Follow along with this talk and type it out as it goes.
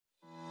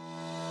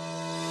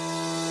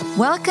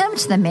Welcome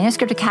to the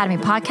Manuscript Academy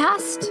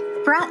podcast,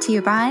 brought to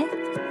you by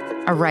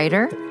a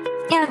writer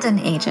and an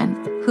agent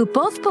who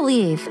both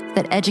believe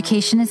that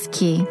education is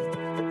key.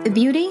 The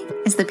beauty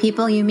is the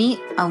people you meet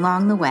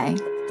along the way,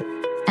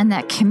 and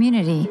that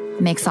community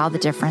makes all the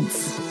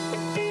difference.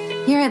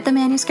 Here at the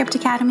Manuscript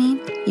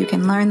Academy, you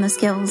can learn the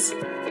skills,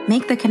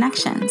 make the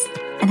connections,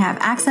 and have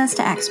access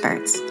to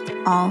experts,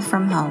 all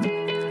from home.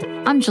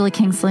 I'm Julie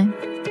Kingsley.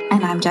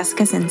 And I'm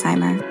Jessica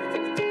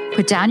Sinsheimer.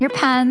 Put down your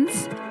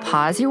pens,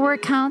 pause your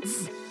word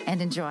counts,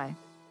 and enjoy.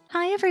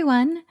 Hi,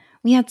 everyone.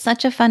 We had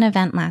such a fun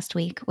event last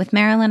week with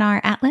Marilyn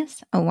R.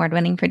 Atlas,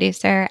 award-winning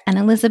producer, and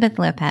Elizabeth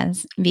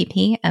Lopez,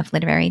 VP of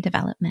Literary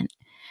Development.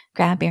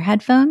 Grab your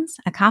headphones,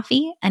 a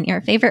coffee, and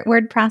your favorite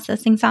word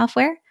processing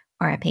software,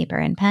 or a paper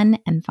and pen,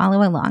 and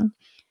follow along.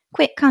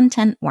 Quick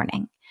content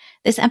warning.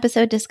 This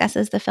episode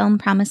discusses the film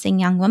Promising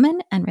Young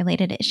Woman and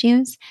related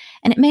issues,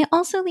 and it may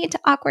also lead to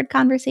awkward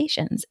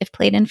conversations if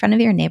played in front of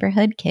your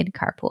neighborhood kid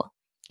carpool.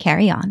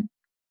 Carry on.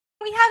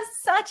 We have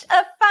such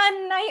a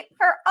fun night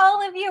for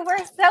all of you.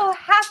 We're so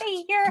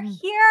happy you're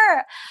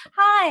here.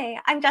 Hi,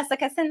 I'm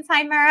Jessica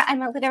Sinsheimer.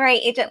 I'm a literary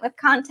agent with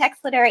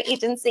Context Literary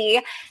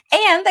Agency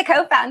and the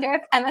co-founder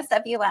of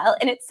MSWL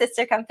and its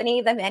sister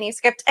company, the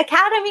Manuscript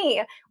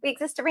Academy. We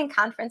exist to bring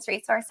conference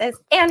resources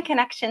and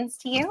connections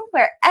to you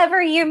wherever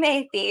you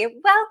may be.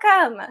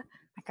 Welcome.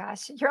 My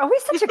gosh, you're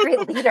always such a great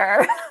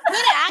leader.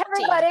 Good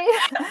acting. Everybody.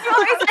 You're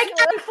always like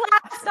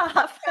blast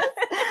off.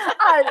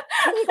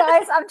 You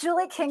guys, I'm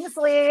Julie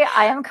Kingsley.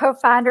 I am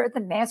co-founder of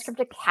the Manuscript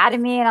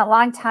Academy and a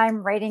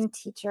longtime writing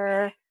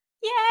teacher.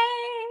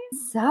 Yay!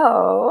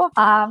 So,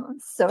 I'm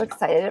so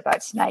excited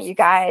about tonight, you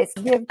guys.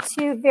 We have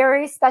two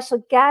very special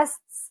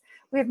guests.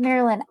 We have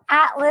Marilyn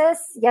Atlas,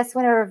 yes,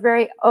 one of our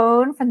very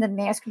own from the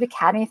Manuscript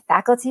Academy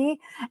faculty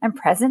and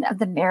president of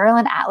the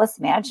Marilyn Atlas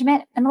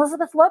Management, and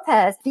Elizabeth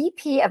Lopez,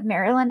 VP of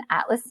Marilyn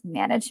Atlas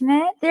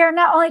Management. They are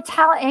not only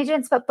talent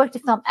agents, but book to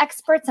film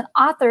experts and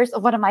authors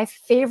of one of my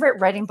favorite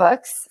writing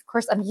books. Of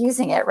course, I'm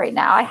using it right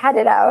now. I had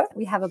it out.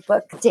 We have a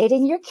book,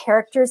 Dating Your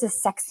Characters, a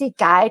Sexy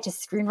Guide to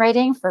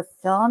Screenwriting for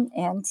Film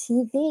and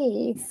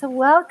TV. So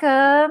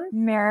welcome,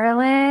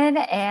 Marilyn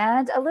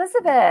and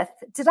Elizabeth.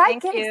 Did I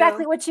get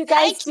exactly what you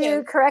guys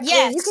do correctly?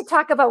 Yes. You could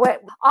talk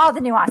about all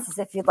the nuances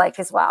if you'd like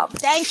as well.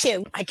 Thank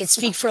you. I can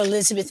speak for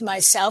Elizabeth and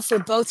myself. We're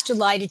both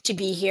delighted to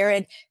be here,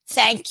 and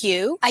thank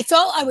you. I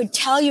thought I would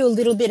tell you a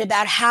little bit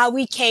about how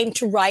we came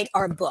to write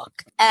our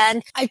book.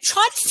 And I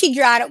tried to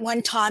figure out at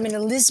one time, and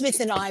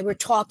Elizabeth and I were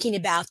talking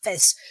about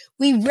this.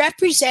 We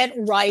represent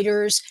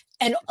writers,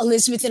 and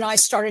Elizabeth and I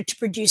started to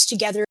produce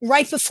together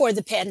right before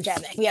the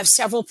pandemic. We have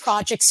several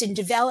projects in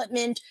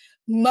development.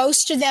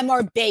 Most of them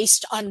are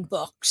based on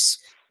books.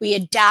 We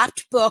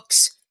adapt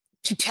books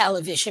to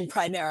television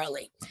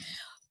primarily.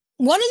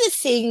 One of the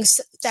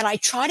things that I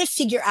try to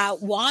figure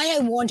out why I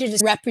wanted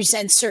to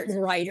represent certain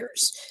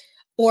writers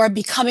or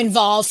become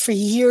involved for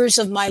years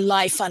of my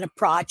life on a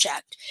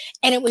project.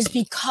 And it was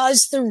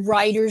because the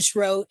writers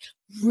wrote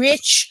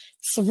rich,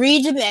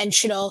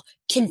 three-dimensional,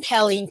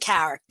 compelling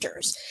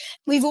characters.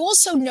 We've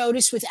also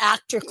noticed with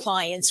actor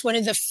clients, one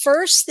of the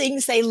first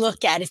things they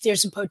look at if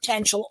there's a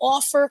potential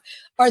offer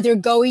or they're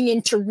going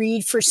in to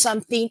read for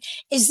something,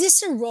 is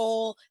this a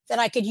role that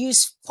I could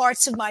use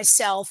parts of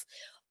myself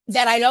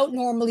that I don't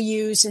normally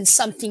use in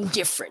something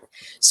different?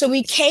 So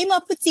we came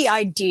up with the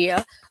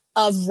idea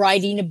of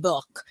writing a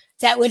book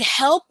that would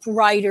help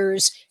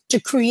writers to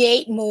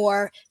create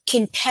more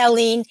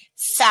compelling,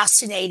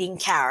 fascinating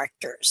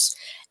characters.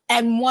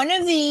 And one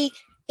of the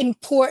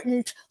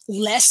important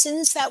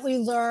lessons that we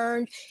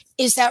learned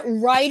is that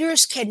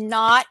writers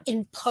cannot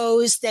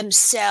impose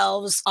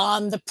themselves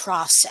on the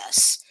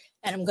process.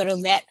 And I'm going to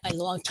let my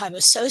longtime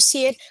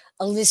associate,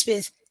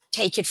 Elizabeth,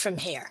 take it from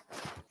here.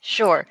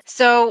 Sure.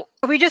 So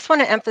we just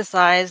want to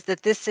emphasize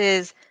that this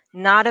is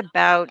not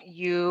about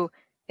you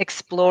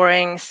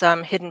exploring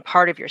some hidden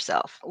part of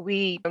yourself.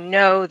 We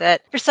know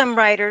that for some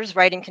writers,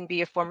 writing can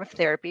be a form of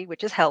therapy,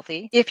 which is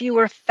healthy. If you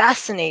were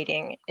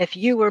fascinating, if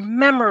you were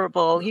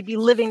memorable, you'd be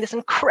living this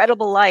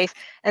incredible life,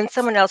 and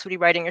someone else would be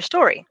writing your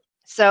story.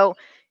 So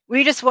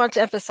we just want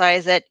to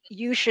emphasize that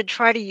you should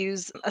try to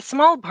use a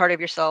small part of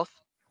yourself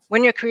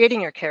when you're creating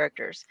your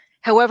characters.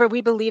 However,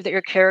 we believe that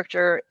your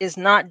character is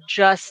not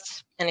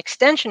just an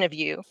extension of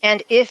you.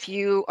 And if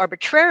you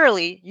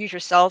arbitrarily use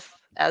yourself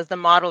as the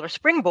model or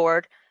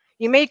springboard,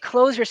 you may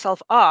close yourself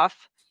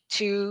off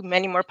to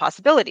many more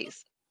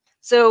possibilities.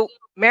 So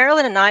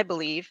Marilyn and I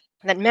believe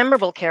that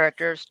memorable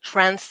characters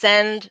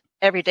transcend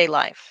everyday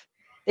life.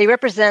 They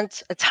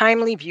represent a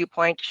timely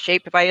viewpoint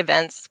shaped by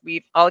events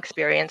we've all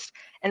experienced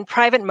and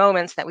private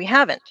moments that we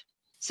haven't.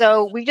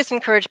 So we just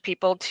encourage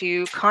people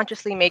to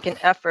consciously make an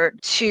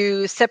effort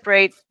to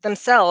separate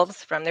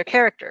themselves from their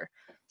character.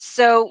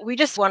 So we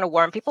just want to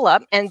warm people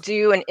up and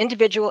do an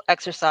individual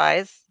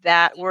exercise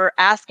that we're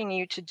asking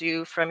you to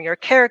do from your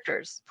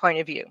character's point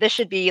of view. This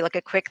should be like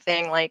a quick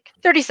thing, like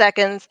 30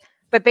 seconds,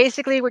 but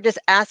basically we're just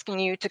asking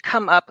you to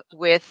come up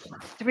with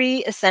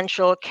 3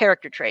 essential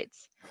character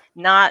traits,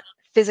 not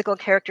physical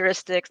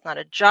characteristics, not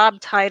a job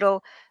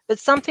title, but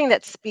something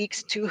that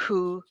speaks to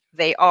who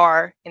they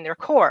are in their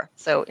core.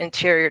 So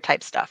interior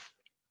type stuff.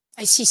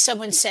 I see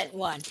someone sent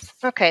one.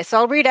 Okay, so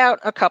I'll read out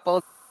a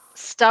couple.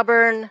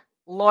 Stubborn,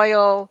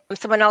 loyal.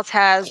 Someone else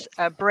has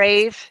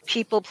brave,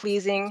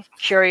 people-pleasing,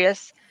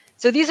 curious.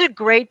 So these are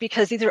great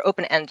because these are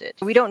open-ended.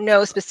 We don't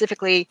know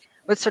specifically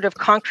what sort of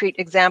concrete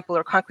example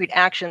or concrete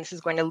action this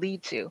is going to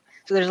lead to.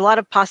 So there's a lot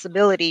of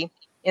possibility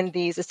in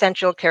these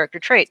essential character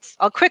traits.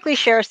 I'll quickly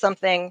share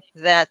something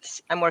that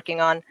I'm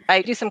working on.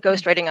 I do some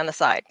ghostwriting on the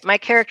side. My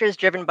character is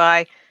driven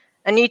by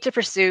a need to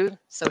pursue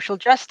social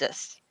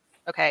justice.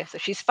 Okay, so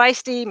she's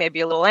feisty,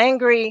 maybe a little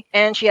angry,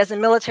 and she has a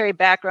military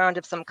background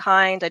of some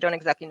kind. I don't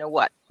exactly know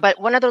what.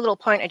 But one other little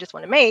point I just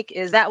want to make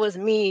is that was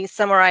me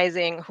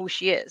summarizing who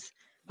she is.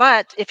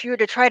 But if you were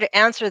to try to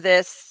answer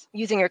this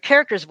using your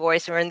character's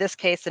voice, or in this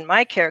case, in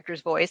my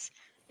character's voice,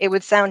 it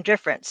would sound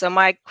different. So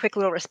my quick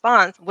little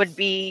response would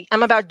be,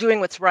 I'm about doing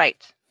what's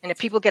right. And if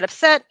people get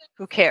upset,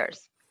 who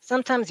cares?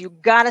 Sometimes you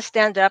gotta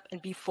stand up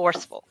and be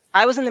forceful.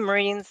 I was in the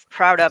Marines,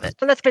 proud of it.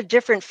 So that's a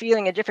different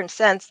feeling, a different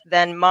sense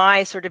than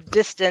my sort of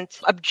distant,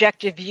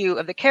 objective view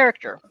of the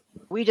character.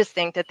 We just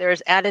think that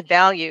there's added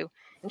value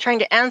in trying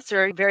to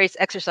answer various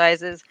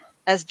exercises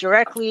as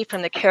directly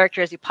from the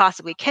character as you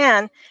possibly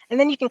can. And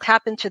then you can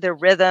tap into their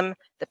rhythm,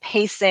 the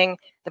pacing,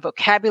 the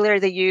vocabulary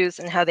they use,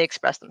 and how they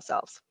express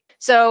themselves.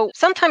 So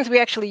sometimes we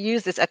actually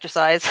use this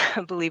exercise,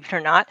 believe it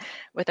or not,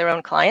 with our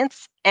own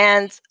clients.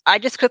 And I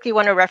just quickly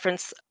want to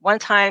reference one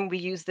time we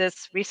used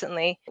this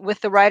recently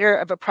with the writer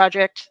of a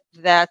project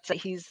that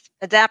he's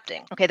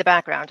adapting. Okay, the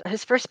background.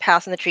 His first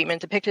pass in the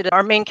treatment depicted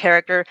our main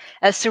character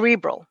as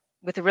cerebral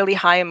with a really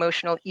high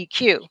emotional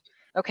EQ.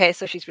 Okay,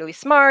 so she's really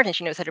smart and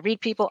she knows how to read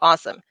people.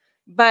 Awesome.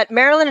 But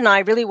Marilyn and I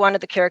really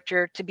wanted the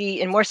character to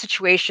be in more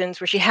situations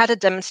where she had to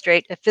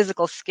demonstrate a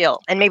physical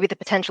skill and maybe the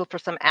potential for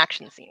some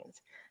action scenes.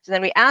 So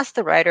then we asked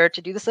the writer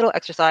to do this little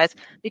exercise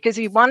because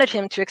we wanted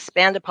him to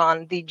expand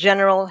upon the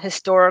general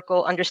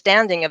historical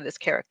understanding of this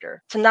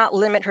character, to not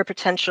limit her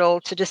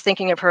potential to just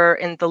thinking of her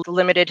in the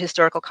limited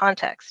historical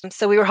context. And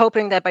so we were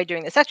hoping that by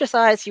doing this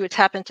exercise, he would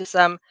tap into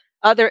some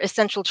other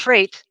essential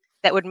trait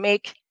that would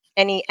make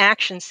any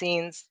action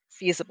scenes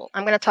feasible.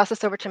 I'm going to toss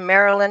this over to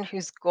Marilyn,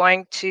 who's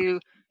going to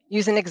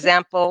use an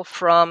example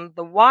from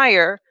The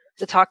Wire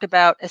to talk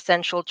about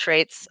essential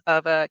traits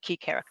of a key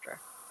character.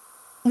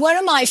 One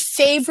of my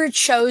favorite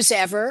shows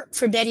ever,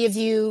 for many of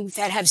you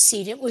that have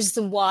seen it, was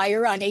The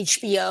Wire on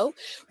HBO,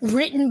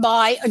 written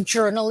by a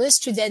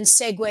journalist who then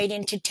segued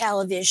into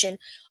television.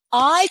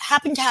 I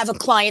happened to have a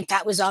client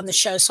that was on the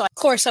show, so of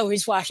course I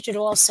always watched it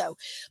also.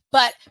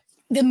 But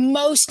the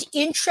most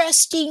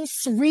interesting,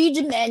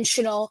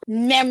 three-dimensional,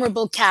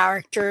 memorable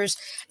characters.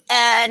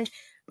 And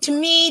to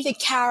me, the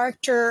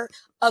character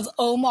of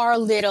Omar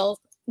Little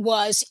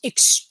was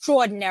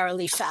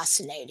extraordinarily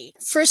fascinating.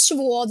 First of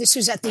all, this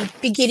was at the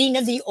beginning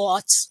of the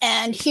aughts,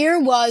 and here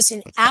was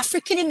an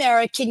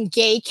African-American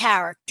gay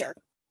character,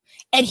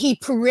 and he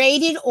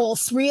paraded all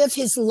three of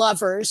his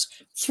lovers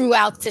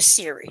throughout the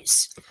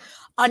series.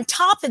 On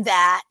top of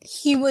that,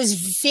 he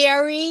was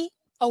very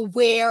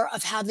aware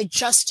of how the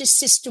justice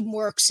system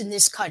works in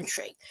this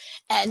country.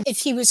 And if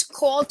he was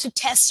called to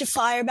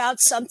testify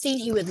about something,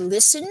 he would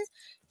listen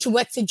to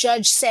what the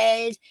judge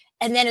said,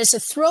 and then as a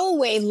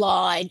throwaway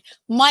line,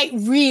 might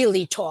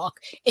really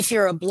talk, if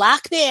you're a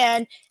Black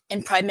man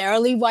in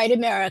primarily white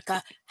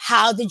America,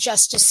 how the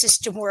justice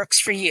system works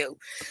for you.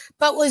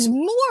 But what's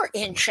more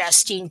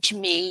interesting to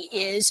me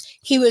is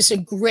he was a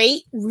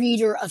great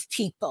reader of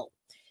people.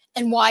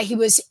 And why he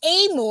was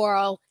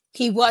amoral,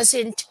 he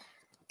wasn't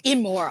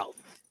immoral,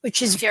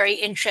 which is very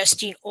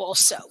interesting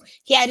also.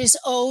 He had his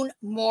own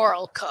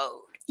moral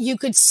code. You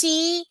could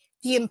see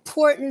the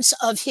importance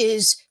of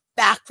his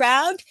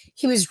background.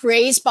 He was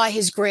raised by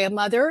his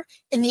grandmother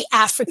in the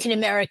African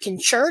American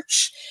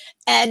church.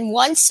 And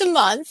once a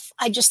month,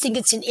 I just think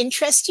it's an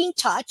interesting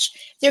touch,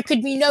 there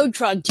could be no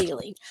drug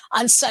dealing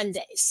on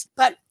Sundays.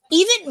 But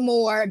even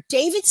more,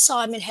 David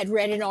Simon had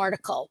read an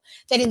article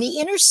that in the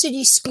inner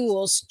city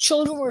schools,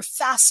 children were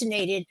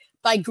fascinated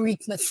by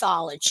Greek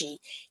mythology.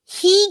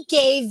 He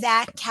gave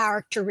that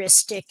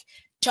characteristic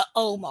to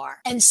Omar.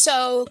 And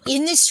so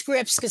in the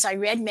scripts, because I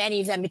read many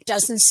of them, it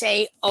doesn't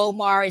say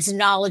Omar is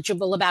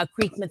knowledgeable about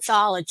Greek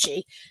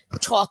mythology.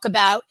 Talk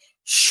about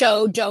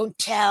show, don't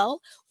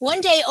tell.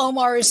 One day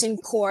Omar is in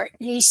court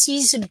and he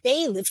sees a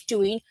bailiff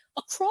doing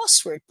a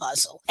crossword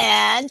puzzle.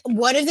 And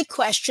one of the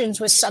questions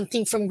was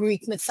something from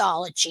Greek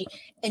mythology.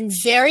 And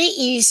very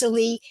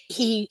easily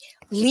he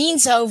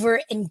leans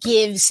over and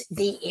gives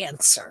the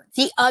answer.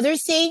 The other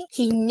thing,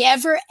 he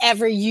never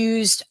ever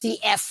used the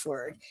F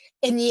word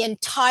in the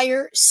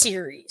entire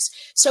series.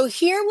 So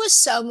here was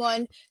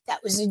someone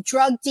that was a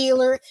drug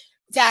dealer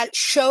that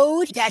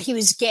showed that he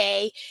was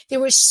gay. There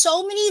were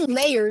so many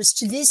layers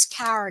to this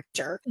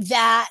character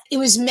that it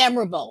was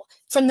memorable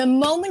from the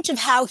moment of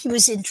how he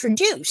was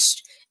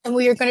introduced. And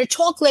we are going to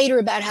talk later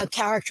about how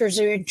characters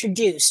are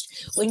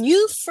introduced. When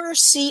you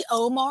first see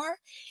Omar,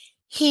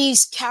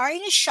 he's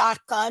carrying a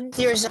shotgun.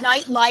 There's a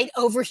night light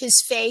over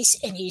his face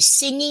and he's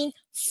singing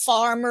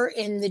farmer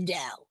in the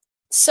dell.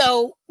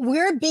 So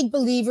we're big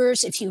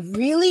believers. If you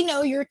really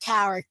know your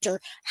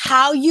character,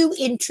 how you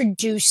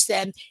introduce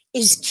them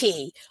is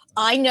key.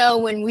 I know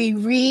when we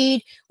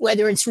read,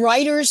 whether it's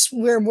writers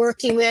we're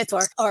working with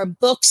or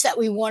books that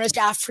we want to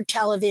adapt for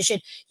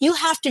television, you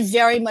have to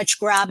very much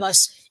grab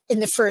us in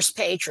the first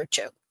page or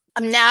two.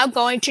 I'm now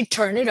going to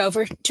turn it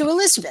over to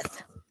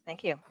Elizabeth.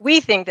 Thank you.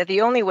 We think that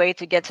the only way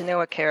to get to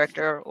know a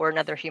character or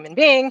another human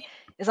being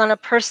is on a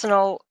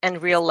personal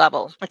and real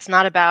level. It's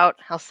not about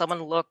how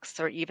someone looks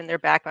or even their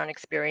background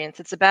experience.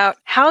 It's about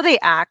how they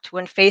act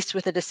when faced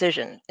with a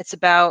decision. It's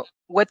about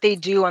what they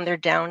do on their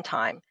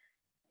downtime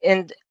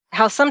and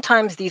how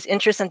sometimes these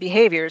interests and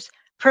behaviors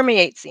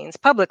permeate scenes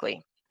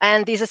publicly.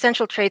 And these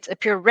essential traits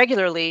appear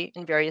regularly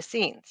in various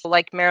scenes.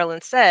 Like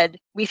Marilyn said,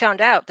 we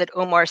found out that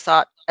Omar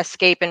sought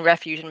escape and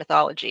refuge in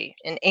mythology,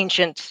 in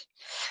ancient,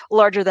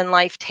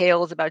 larger-than-life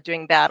tales about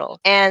doing battle.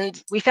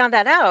 And we found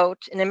that out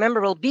in a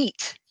memorable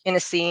beat in a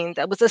scene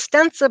that was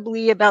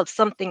ostensibly about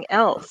something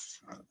else,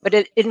 but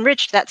it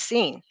enriched that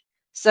scene.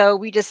 So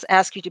we just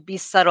ask you to be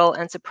subtle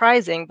and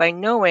surprising by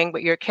knowing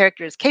what your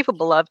character is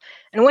capable of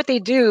and what they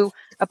do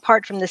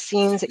apart from the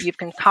scenes that you've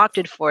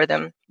concocted for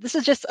them. This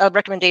is just a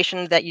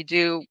recommendation that you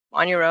do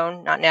on your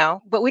own, not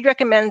now, but we'd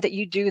recommend that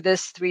you do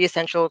this 3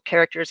 essential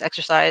characters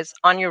exercise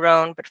on your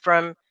own, but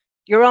from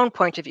your own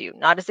point of view,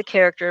 not as a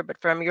character, but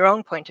from your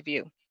own point of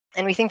view.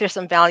 And we think there's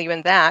some value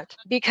in that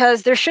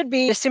because there should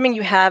be, assuming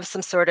you have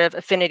some sort of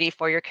affinity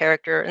for your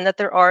character and that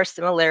there are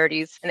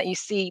similarities and that you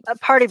see a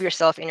part of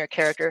yourself in your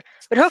character,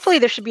 but hopefully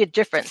there should be a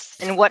difference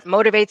in what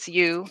motivates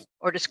you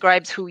or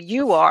describes who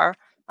you are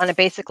on a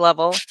basic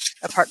level,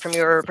 apart from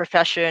your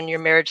profession, your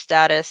marriage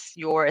status,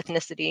 your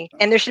ethnicity.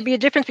 And there should be a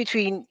difference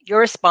between your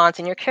response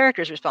and your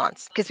character's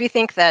response, because we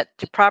think that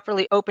to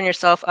properly open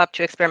yourself up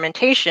to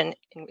experimentation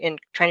in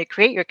trying to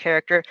create your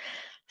character,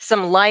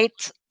 some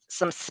light,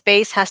 some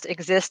space has to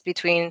exist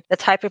between the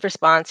type of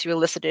response you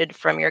elicited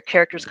from your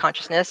character's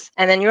consciousness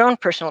and then your own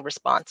personal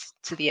response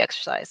to the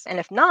exercise. And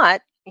if not,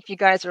 if you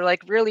guys are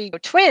like really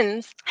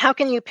twins, how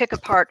can you pick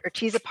apart or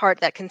tease apart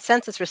that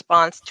consensus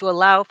response to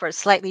allow for a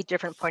slightly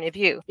different point of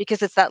view?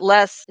 Because it's that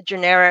less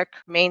generic,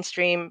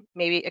 mainstream,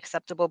 maybe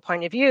acceptable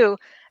point of view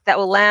that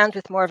will land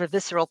with more of a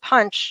visceral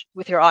punch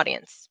with your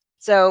audience.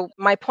 So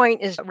my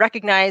point is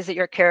recognize that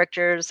your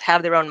characters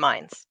have their own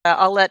minds.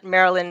 I'll let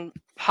Marilyn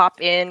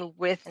pop in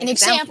with an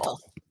example.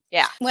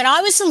 Yeah. When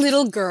I was a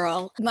little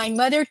girl, my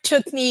mother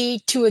took me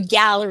to a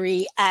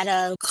gallery at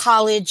a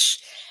college,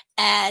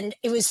 and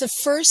it was the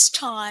first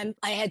time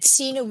I had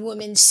seen a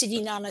woman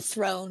sitting on a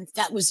throne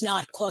that was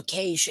not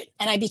Caucasian.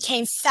 And I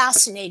became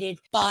fascinated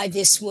by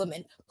this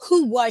woman.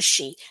 Who was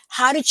she?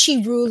 How did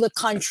she rule a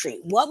country?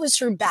 What was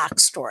her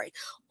backstory?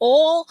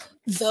 All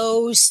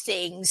those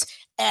things.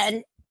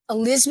 And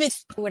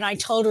Elizabeth, when I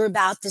told her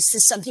about this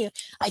is something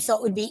I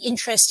thought would be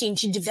interesting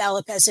to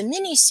develop as a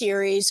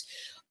mini-series.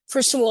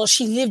 First of all,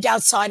 she lived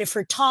outside of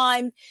her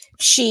time.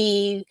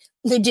 She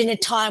lived in a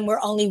time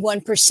where only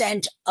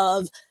 1%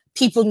 of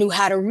people knew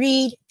how to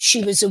read.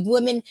 She was a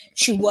woman.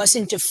 She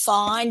wasn't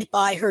defined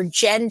by her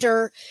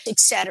gender,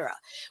 etc.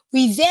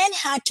 We then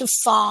had to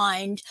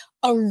find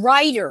a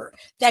writer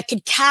that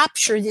could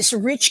capture this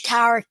rich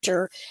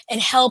character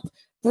and help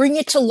bring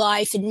it to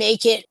life and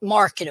make it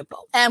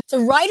marketable. And the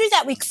writer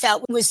that we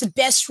felt was the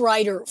best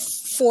writer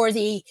for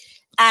the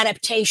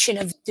adaptation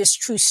of this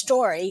true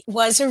story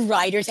was a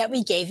writer that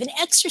we gave an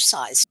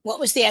exercise. What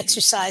was the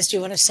exercise? Do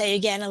you want to say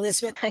again,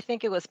 Elizabeth? I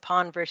think it was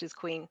Pawn versus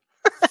Queen.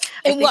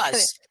 It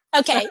was.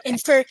 Okay. And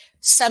for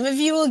some of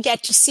you will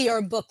get to see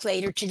our book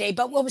later today.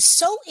 But what was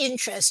so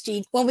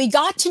interesting, when we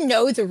got to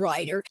know the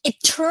writer, it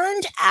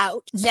turned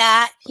out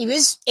that he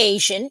was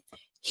Asian.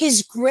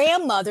 His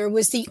grandmother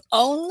was the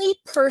only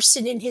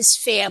person in his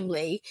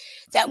family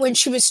that when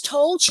she was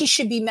told she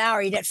should be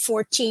married at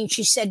 14,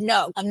 she said,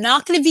 no, I'm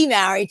not going to be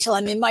married till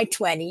I'm in my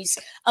 20s.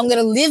 I'm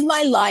going to live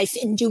my life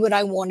and do what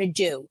I want to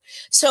do.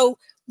 So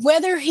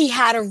whether he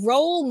had a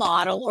role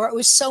model or it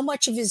was so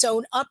much of his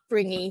own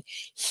upbringing,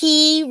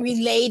 he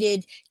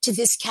related to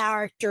this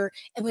character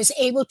and was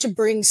able to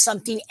bring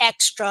something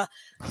extra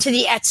to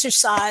the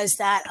exercise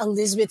that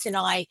Elizabeth and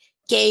I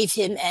gave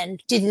him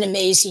and did an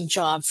amazing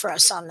job for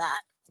us on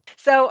that.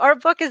 So our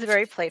book is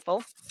very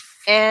playful,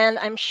 and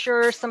I'm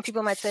sure some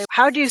people might say,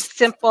 how do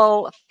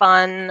simple,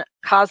 fun,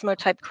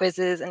 Cosmo-type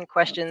quizzes and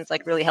questions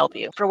like really help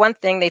you? For one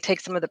thing, they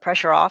take some of the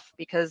pressure off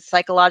because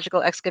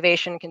psychological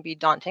excavation can be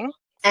daunting,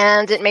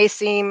 and it may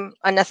seem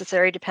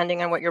unnecessary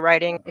depending on what you're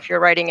writing, if you're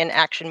writing an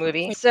action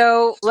movie.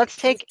 So let's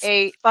take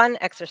a fun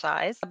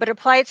exercise, but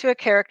apply it to a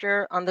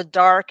character on the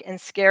dark and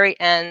scary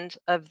end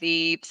of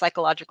the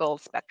psychological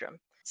spectrum.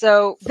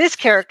 So this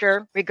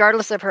character,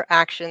 regardless of her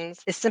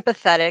actions, is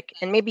sympathetic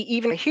and maybe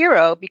even a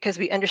hero because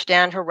we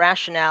understand her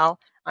rationale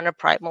on a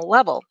primal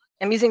level.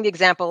 I'm using the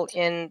example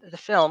in the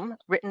film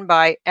written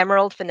by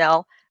Emerald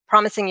Fennell,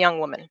 Promising Young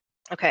Woman.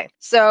 Okay,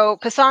 so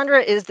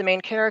Cassandra is the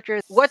main character.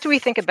 What do we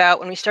think about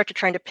when we start to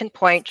try to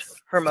pinpoint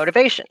her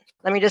motivation?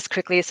 Let me just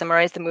quickly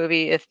summarize the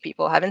movie if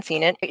people haven't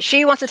seen it.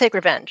 She wants to take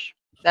revenge.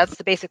 That's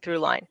the basic through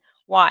line.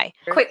 Why?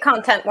 Quick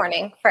content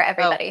warning for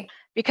everybody.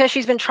 Because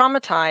she's been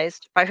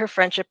traumatized by her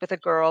friendship with a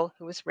girl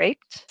who was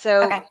raped.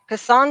 So Okay.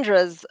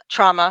 Cassandra's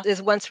trauma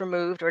is once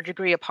removed or a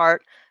degree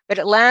apart, but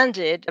it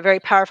landed very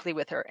powerfully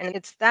with her. And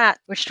it's that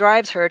which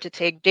drives her to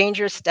take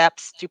dangerous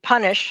steps to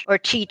punish or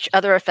teach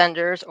other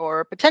offenders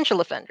or potential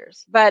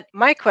offenders. But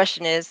my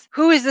question is,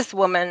 who is this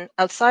woman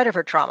outside of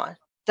her trauma?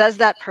 Does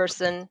that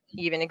person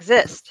even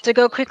exist? To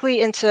go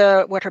quickly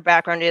into what her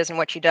background is and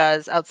what she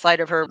does outside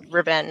of her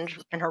revenge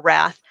and her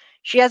wrath,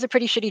 she has a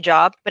pretty shitty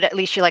job, but at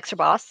least she likes her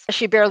boss.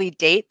 She barely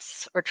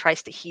dates or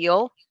tries to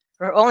heal.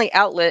 Her only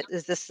outlet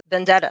is this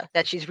vendetta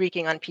that she's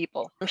wreaking on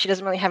people. She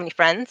doesn't really have any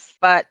friends,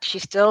 but she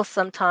still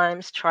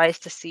sometimes tries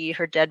to see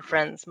her dead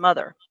friend's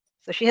mother.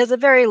 So she has a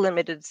very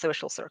limited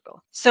social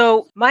circle.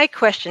 So my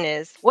question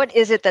is, what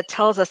is it that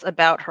tells us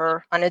about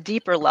her on a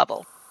deeper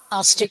level?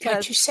 I'll stick my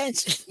 2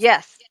 cents.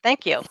 Yes,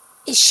 thank you.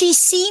 She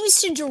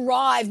seems to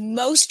derive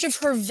most of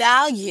her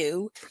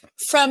value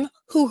from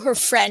who her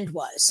friend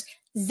was.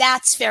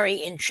 That's very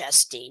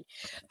interesting.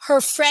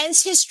 Her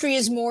friend's history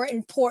is more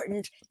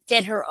important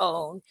than her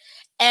own.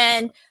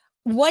 And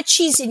what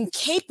she's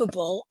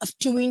incapable of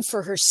doing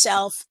for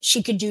herself,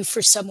 she could do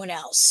for someone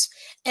else.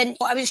 And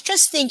I was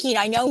just thinking,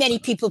 I know many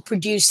people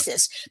produce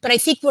this, but I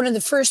think one of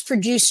the first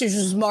producers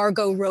was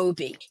Margot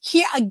Robbie.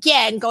 Here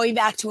again, going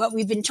back to what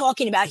we've been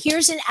talking about,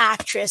 here's an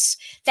actress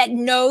that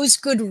knows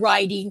good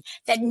writing,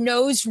 that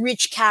knows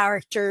rich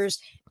characters,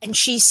 and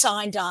she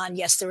signed on.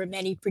 Yes, there were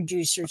many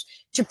producers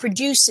to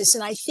produce this.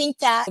 And I think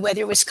that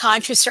whether it was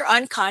conscious or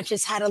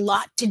unconscious had a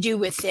lot to do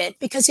with it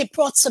because it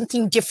brought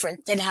something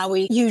different than how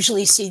we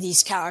usually see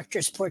these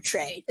characters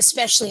portrayed,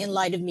 especially in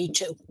light of Me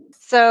Too.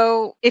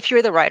 So if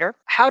you're the writer,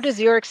 how does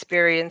your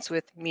experience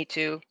with Me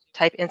Too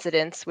type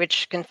incidents,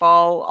 which can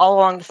fall all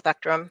along the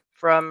spectrum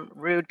from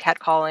rude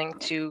catcalling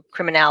to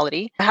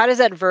criminality, how does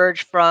that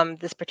verge from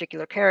this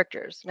particular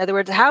character's? In other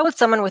words, how would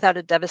someone without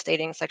a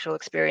devastating sexual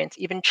experience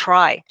even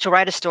try to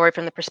write a story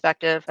from the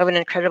perspective of an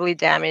incredibly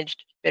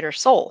damaged, bitter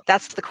soul?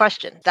 That's the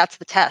question. That's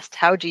the test.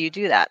 How do you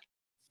do that?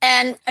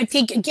 And I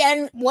think,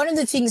 again, one of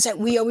the things that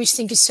we always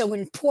think is so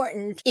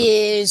important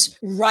is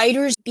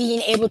writers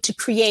being able to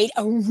create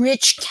a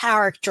rich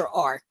character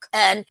arc.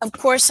 And of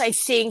course, I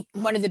think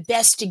one of the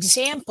best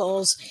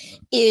examples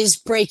is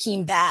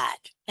Breaking Bad.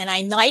 And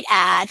I might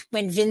add,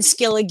 when Vince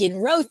Gilligan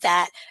wrote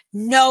that,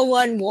 no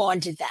one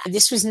wanted that.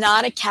 This was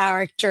not a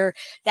character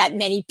that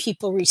many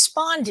people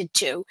responded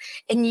to.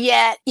 And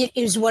yet it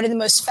is one of the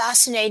most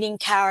fascinating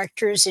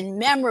characters and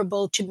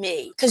memorable to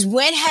me. Because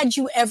when had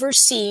you ever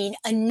seen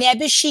a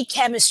nebbishy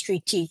chemistry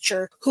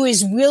teacher who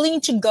is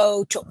willing to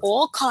go to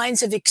all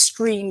kinds of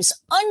extremes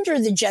under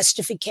the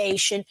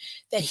justification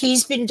that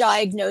he's been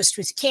diagnosed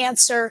with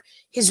cancer,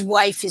 his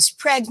wife is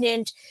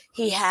pregnant,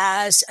 he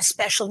has a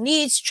special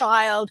needs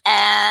child,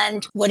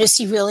 and what is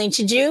he willing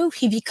to do?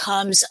 He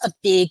becomes a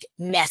big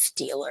meth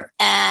dealer.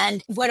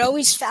 And what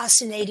always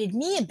fascinated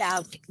me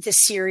about the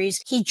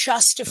series, he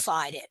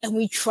justified it. And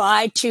we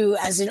tried to,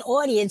 as an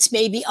audience,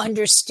 maybe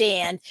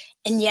understand,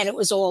 and yet it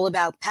was all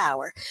about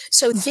power.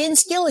 So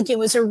Vince Gilligan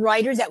was a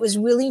writer that was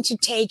willing to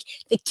take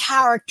the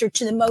character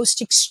to the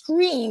most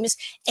extremes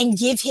and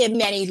give him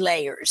many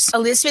layers.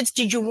 Elizabeth,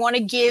 did you want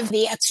to give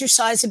the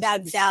exercise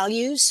about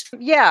values?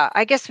 Yeah,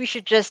 I guess we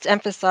should just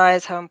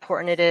emphasize how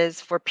important it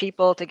is for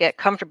people to get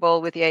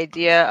comfortable with the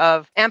idea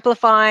of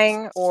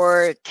amplifying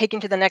or taking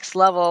to the next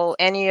level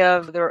any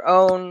of their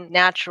own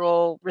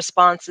natural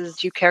responses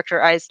to character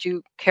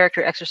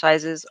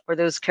exercises or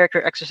those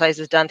character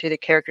exercises done through the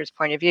character's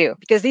point of view.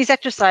 Because these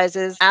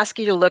exercises ask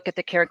you to look at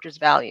the character's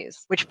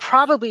values, which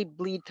probably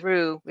bleed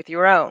through with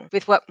your own.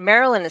 With what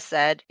Marilyn has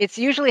said, it's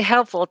usually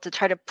helpful to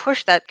try to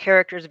push that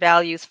character's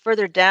values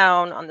further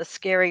down on the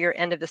scarier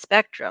end of the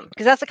spectrum,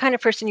 because that's the kind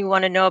of person you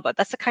want to know about.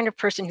 That's the kind of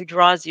person who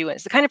draws you in.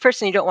 It's the kind of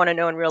person you don't want to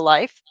know in real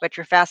life, but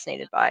you're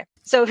fascinated by.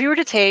 So if you were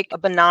to take a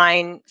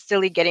benign,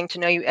 silly getting to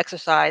know you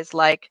exercise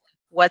like,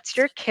 what's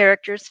your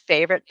character's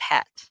favorite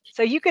pet?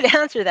 So you could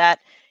answer that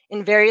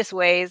in various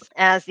ways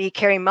as the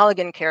Carey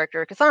Mulligan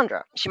character,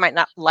 Cassandra. She might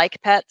not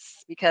like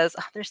pets because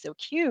they're so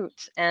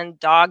cute, and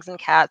dogs and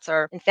cats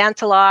are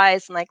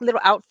infantilized and like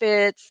little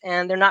outfits,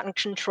 and they're not in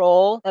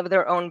control of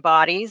their own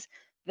bodies.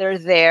 They're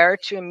there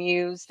to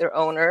amuse their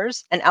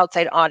owners, an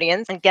outside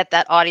audience, and get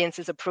that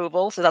audience's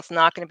approval. So that's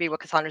not going to be what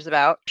Cassandra's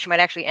about. She might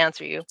actually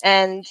answer you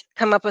and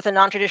come up with a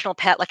non-traditional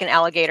pet like an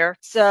alligator.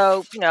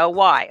 So,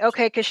 why?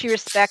 Okay, because she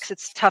respects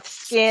its tough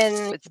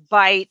skin, its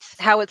bite,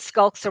 how it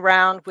skulks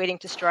around waiting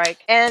to strike.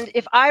 And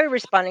if I were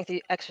responding to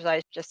the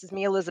exercise just as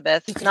me,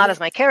 Elizabeth, not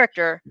as my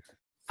character,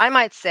 I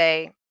might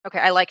say, okay,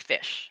 I like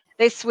fish.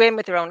 They swim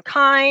with their own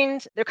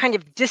kind. They're kind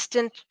of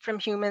distant from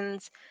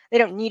humans. They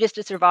don't need us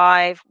to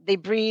survive. They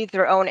breathe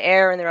their own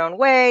air in their own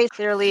way.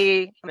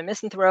 Clearly, I'm a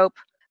misanthrope.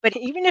 But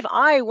even if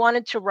I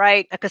wanted to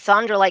write a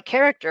Cassandra-like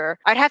character,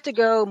 I'd have to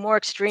go more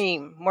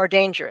extreme, more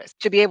dangerous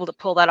to be able to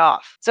pull that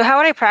off. So how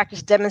would I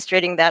practice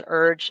demonstrating that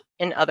urge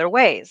in other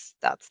ways?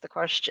 That's the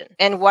question.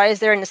 And why is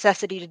there a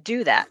necessity to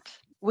do that?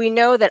 We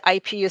know that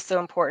IP is so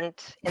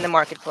important in the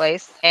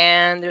marketplace,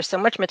 and there's so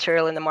much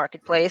material in the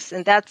marketplace,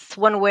 and that's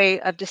one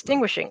way of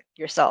distinguishing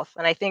yourself.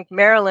 And I think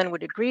Marilyn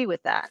would agree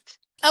with that.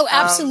 Oh,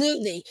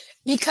 absolutely.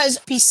 Because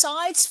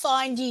besides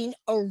finding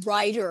a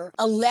writer,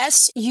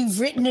 unless you've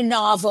written a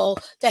novel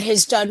that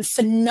has done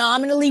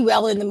phenomenally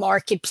well in the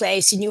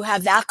marketplace and you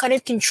have that kind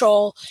of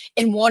control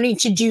in wanting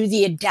to do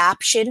the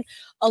adaptation,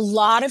 a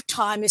lot of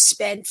time is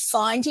spent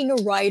finding a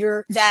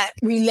writer that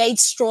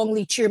relates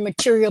strongly to your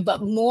material.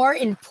 But more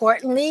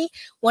importantly,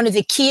 one of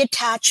the key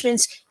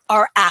attachments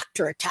are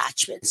actor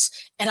attachments.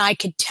 And I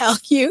could tell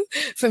you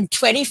from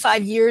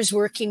 25 years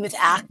working with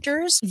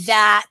actors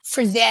that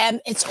for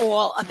them, it's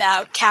all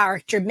about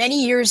character.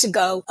 Many years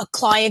ago, a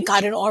client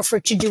got an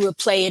offer to do a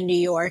play in New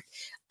York.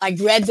 I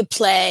read the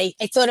play.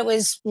 I thought it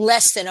was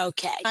less than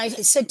okay. I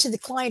said to the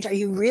client, are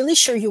you really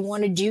sure you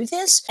want to do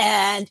this?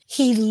 And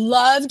he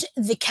loved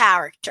the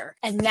character.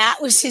 And that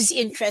was his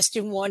interest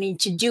in wanting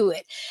to do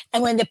it.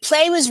 And when the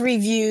play was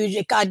reviewed,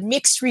 it got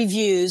mixed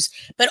reviews,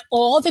 but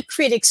all the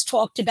critics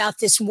talked about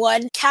this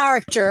one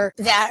character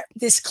that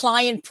this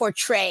client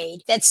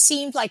portrayed that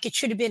seemed like it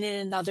should have been in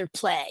another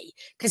play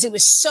because it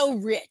was so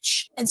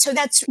rich. And so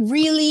that's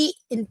really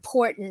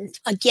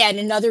important. Again,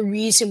 another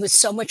reason with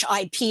so much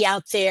IP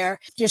out there,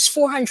 there's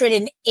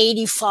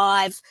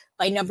 485,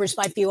 my numbers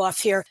might be off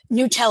here,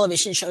 new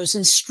television shows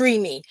and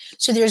streaming.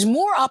 So there's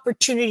more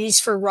opportunities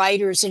for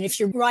writers. And if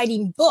you're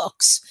writing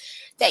books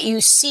that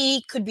you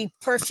see could be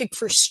perfect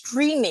for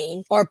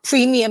streaming or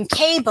premium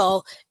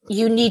cable,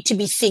 you need to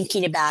be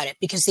thinking about it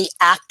because the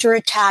actor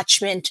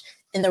attachment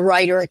and the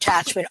writer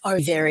attachment are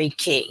very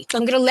key. So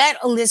I'm going to let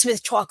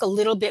Elizabeth talk a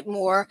little bit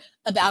more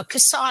about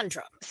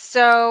Cassandra.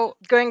 So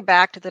going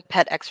back to the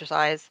pet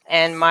exercise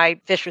and my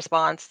fish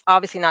response,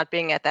 obviously not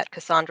being at that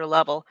Cassandra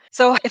level.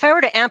 So if I were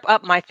to amp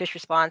up my fish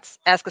response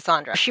as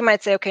Cassandra, she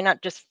might say, okay,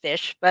 not just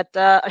fish, but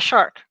a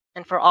shark,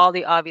 and for all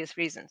the obvious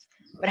reasons.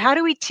 But how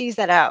do we tease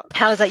that out?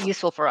 How is that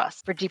useful for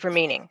us for deeper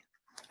meaning?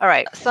 All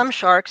right, some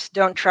sharks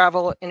don't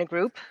travel in a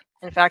group.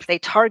 In fact, they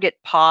target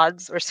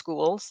pods or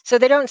schools. So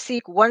they don't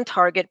seek one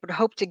target, but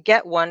hope to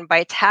get one by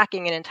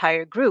attacking an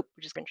entire group,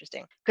 which is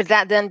interesting. Could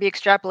that then be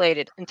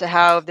extrapolated into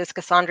how this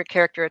Cassandra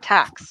character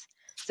attacks?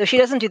 So she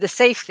doesn't do the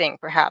safe thing,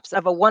 perhaps,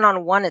 of a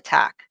one-on-one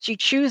attack. She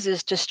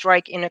chooses to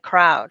strike in a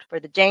crowd for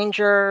the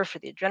danger, for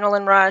the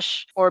adrenaline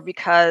rush, or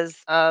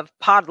because of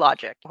pod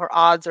logic. Her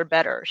odds are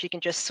better. She can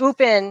just swoop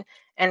in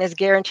and is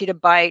guaranteed a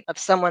bite of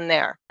someone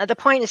there. Now, the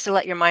point is to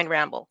let your mind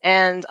ramble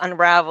and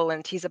unravel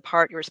and tease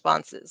apart your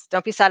responses.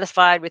 Don't be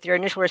satisfied with your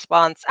initial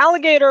response,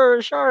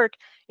 alligator, shark.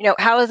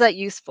 How is that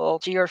useful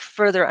to your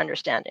further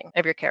understanding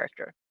of your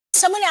character?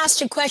 Someone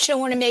asked a question I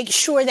want to make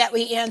sure that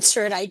we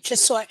answer it. I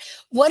just saw it.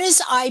 What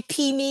does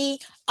IP mean?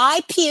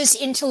 IP is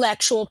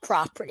intellectual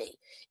property.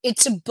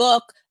 It's a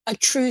book, a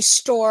true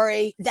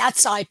story.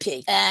 That's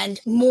IP.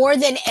 And more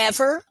than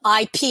ever,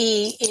 IP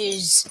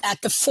is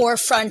at the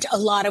forefront of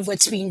a lot of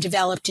what's being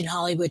developed in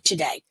Hollywood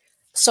today.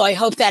 So I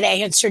hope that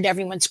answered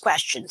everyone's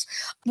questions.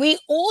 We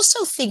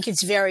also think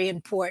it's very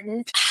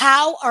important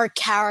how are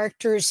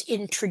characters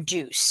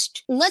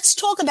introduced. Let's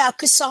talk about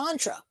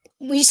Cassandra.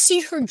 We see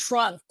her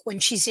drunk when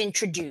she's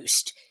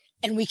introduced,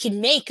 and we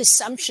can make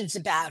assumptions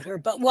about her.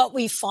 But what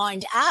we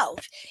find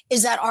out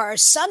is that our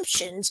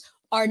assumptions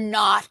are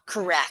not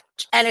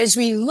correct. And as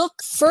we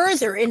look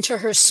further into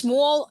her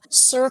small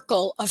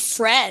circle of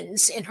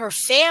friends in her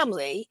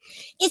family,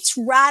 it's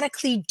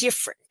radically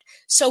different.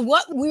 So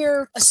what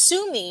we're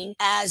assuming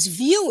as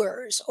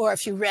viewers, or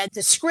if you read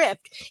the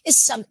script,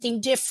 is something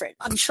different.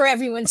 I'm sure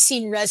everyone's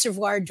seen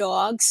Reservoir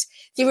Dogs.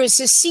 There was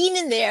a scene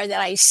in there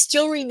that I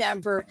still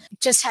remember,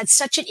 just had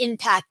such an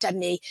impact on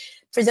me.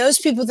 For those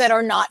people that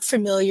are not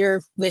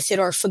familiar with it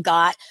or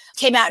forgot,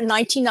 came out in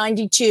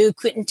 1992,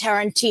 Quentin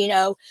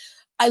Tarantino.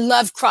 I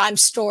love crime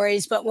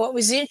stories, but what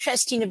was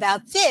interesting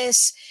about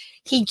this,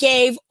 he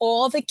gave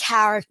all the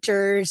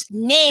characters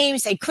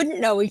names, they couldn't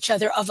know each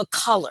other, of a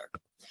color.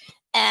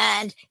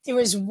 And there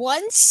was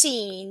one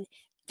scene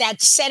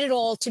that said it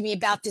all to me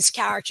about this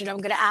character, and I'm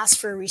going to ask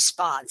for a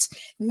response.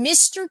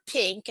 Mr.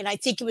 Pink, and I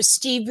think it was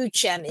Steve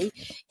Buscemi,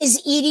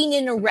 is eating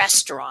in a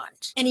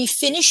restaurant. And he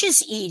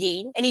finishes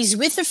eating, and he's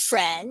with a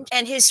friend,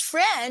 and his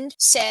friend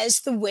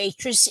says the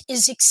waitress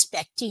is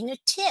expecting a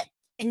tip.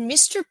 And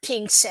Mr.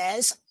 Pink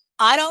says,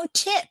 I don't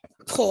tip.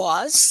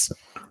 Pause.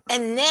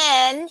 And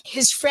then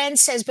his friend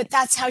says, but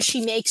that's how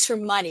she makes her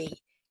money.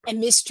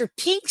 And Mr.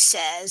 Pink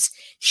says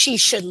she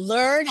should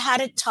learn how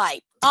to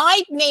type.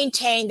 I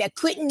maintain that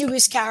Quentin knew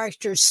his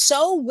characters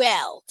so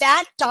well.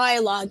 That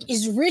dialogue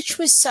is rich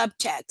with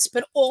subtext,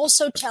 but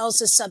also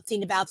tells us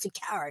something about the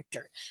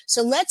character.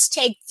 So let's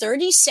take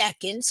 30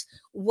 seconds.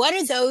 What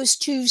are those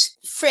two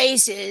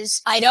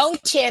phrases? I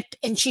don't tip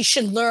and she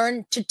should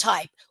learn to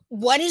type.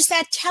 What does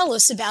that tell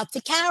us about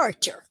the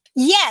character?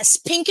 Yes,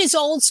 Pink is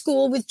old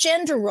school with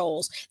gender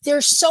roles.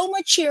 There's so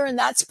much here, and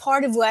that's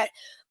part of what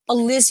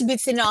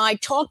Elizabeth and I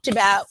talked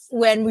about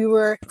when we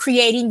were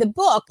creating the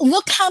book.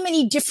 Look how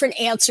many different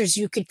answers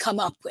you could come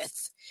up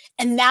with.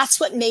 And that's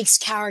what makes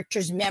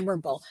characters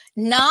memorable,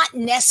 not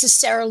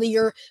necessarily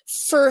your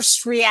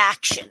first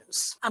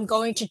reactions. I'm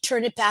going to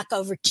turn it back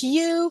over to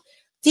you.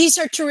 These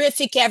are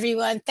terrific,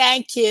 everyone.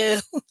 Thank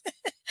you.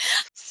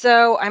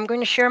 So I'm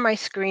going to share my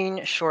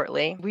screen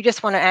shortly. We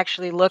just want to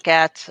actually look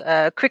at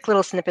a quick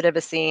little snippet of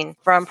a scene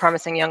from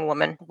Promising Young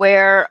Woman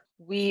where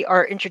we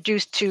are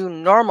introduced to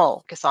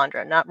normal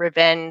Cassandra, not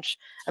revenge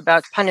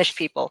about punish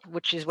people,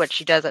 which is what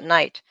she does at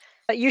night.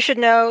 You should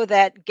know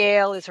that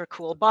Gail is her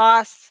cool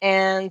boss,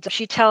 and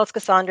she tells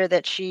Cassandra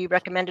that she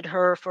recommended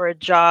her for a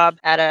job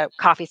at a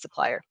coffee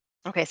supplier.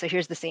 Okay, so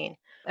here's the scene.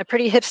 A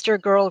pretty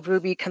hipster girl,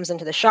 Ruby, comes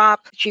into the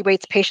shop. She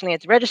waits patiently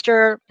at the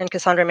register, and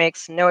Cassandra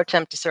makes no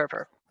attempt to serve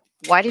her.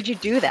 Why did you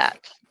do that?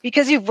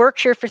 Because you've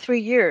worked here for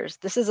 3 years.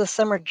 This is a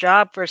summer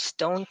job for a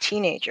stoned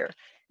teenager.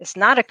 It's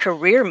not a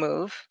career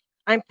move.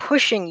 I'm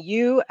pushing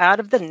you out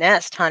of the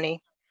nest,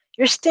 honey.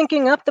 You're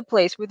stinking up the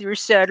place with your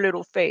sad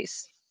little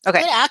face.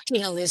 Okay. Good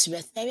acting,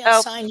 Elizabeth. Maybe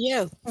I'll sign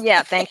you.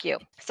 Yeah, thank you.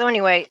 So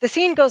anyway, the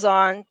scene goes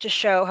on to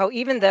show how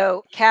even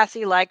though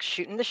Cassie likes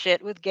shooting the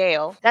shit with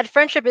Gail, that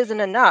friendship isn't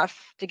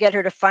enough to get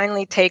her to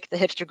finally take the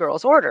hipster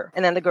girl's order.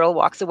 And then the girl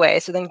walks away,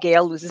 so then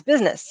Gail loses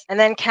business. And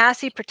then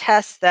Cassie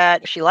protests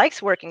that she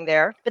likes working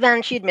there, but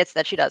then she admits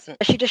that she doesn't.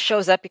 She just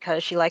shows up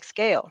because she likes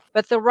Gail.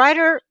 But the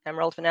writer,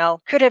 Emerald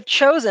Fennell, could have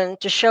chosen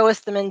to show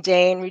us the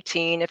mundane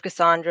routine of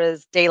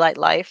Cassandra's daylight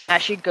life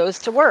as she goes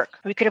to work.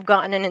 We could have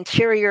gotten an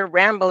interior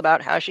ramble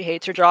about how she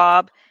hates her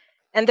job.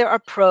 And there are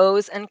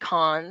pros and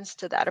cons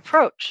to that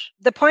approach.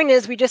 The point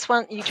is, we just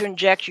want you to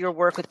inject your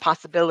work with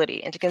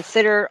possibility and to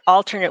consider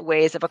alternate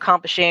ways of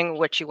accomplishing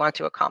what you want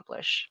to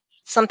accomplish.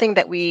 Something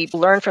that we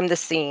learn from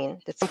this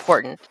scene that's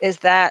important is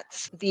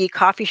that the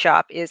coffee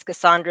shop is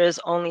Cassandra's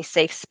only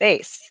safe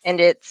space. And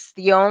it's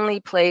the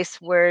only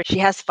place where she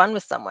has fun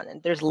with someone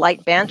and there's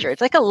light banter.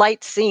 It's like a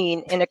light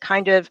scene in a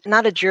kind of,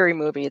 not a jury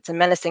movie, it's a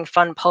menacing,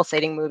 fun,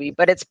 pulsating movie,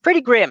 but it's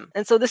pretty grim.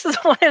 And so this is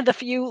one of the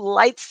few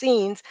light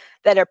scenes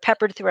that are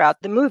peppered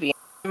throughout the movie.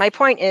 My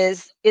point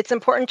is, it's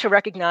important to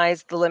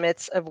recognize the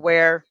limits of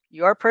where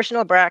your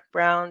personal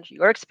background,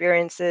 your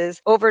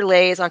experiences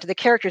overlays onto the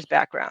character's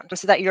background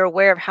so that you're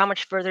aware of how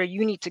much further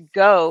you need to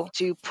go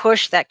to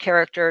push that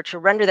character, to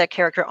render that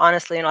character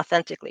honestly and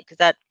authentically. Because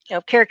that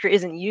character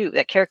isn't you.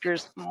 That character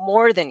is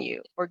more than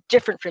you or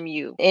different from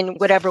you in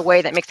whatever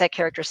way that makes that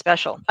character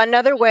special.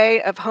 Another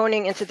way of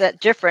honing into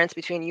that difference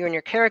between you and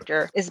your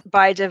character is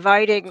by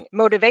dividing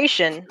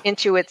motivation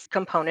into its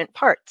component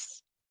parts.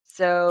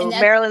 So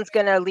Marilyn's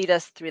going to lead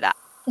us through that.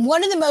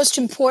 One of the most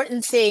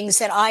important things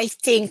that I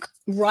think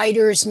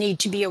writers need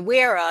to be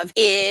aware of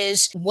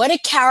is what a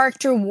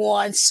character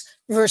wants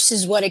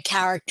versus what a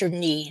character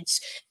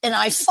needs. And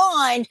I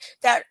find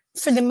that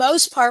for the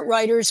most part,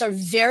 writers are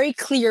very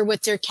clear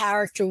what their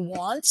character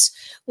wants.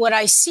 What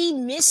I see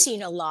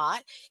missing a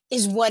lot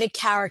is what a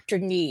character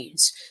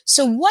needs.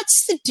 So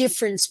what's the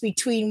difference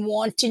between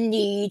want and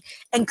need?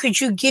 And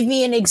could you give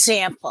me an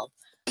example?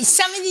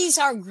 Some of these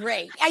are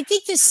great. I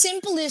think the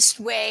simplest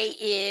way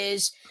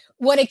is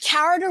what a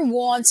character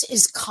wants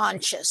is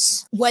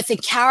conscious. What the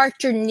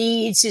character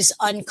needs is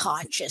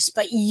unconscious.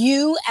 But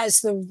you, as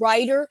the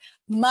writer,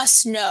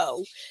 must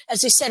know.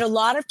 As I said, a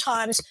lot of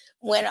times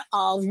when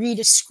I'll read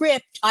a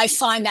script, I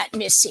find that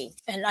missing.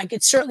 And I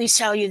could certainly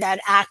tell you that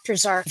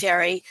actors are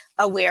very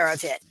aware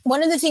of it.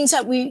 One of the things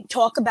that we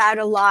talk about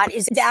a lot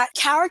is that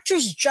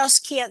characters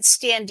just can't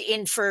stand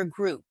in for a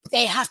group.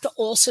 They have to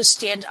also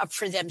stand up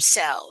for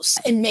themselves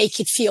and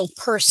make it feel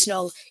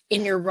personal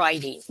in your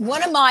writing.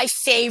 One of my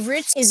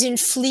favorites is in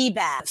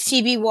Fleabag.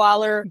 Phoebe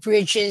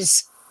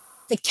Waller-Bridge's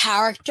the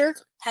character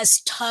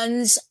has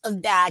tons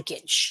of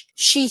baggage.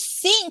 She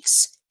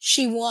thinks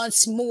she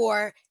wants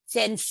more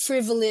than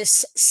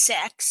frivolous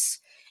sex.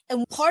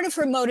 And part of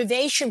her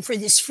motivation for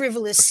this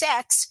frivolous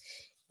sex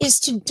is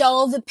to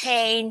dull the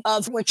pain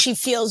of what she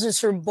feels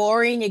is her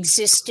boring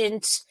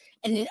existence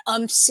and an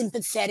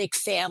unsympathetic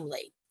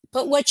family.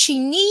 But what she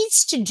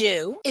needs to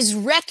do is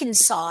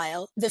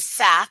reconcile the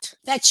fact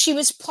that she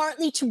was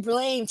partly to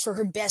blame for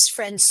her best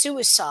friend's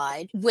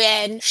suicide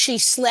when she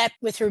slept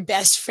with her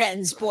best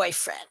friend's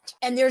boyfriend.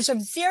 And there's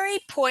a very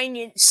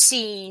poignant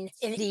scene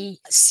in the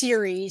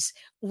series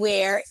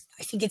where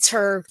I think it's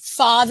her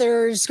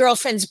father's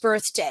girlfriend's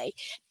birthday.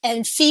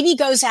 And Phoebe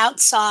goes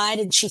outside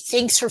and she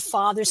thinks her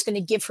father's going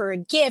to give her a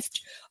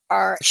gift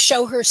or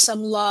show her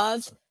some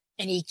love.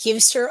 And he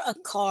gives her a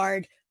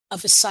card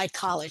of a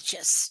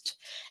psychologist.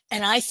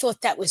 And I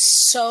thought that was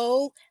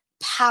so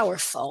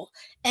powerful.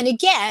 And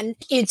again,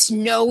 it's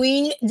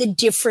knowing the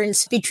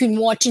difference between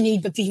want and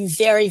need, but being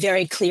very,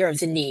 very clear of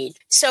the need.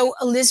 So,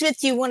 Elizabeth,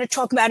 do you want to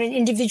talk about an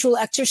individual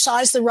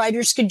exercise the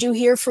writers could do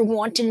here for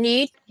want and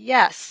need?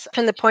 Yes.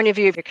 From the point of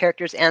view of your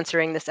characters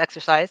answering this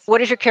exercise,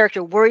 what is your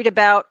character worried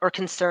about or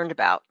concerned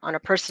about on a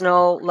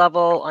personal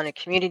level, on a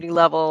community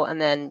level, and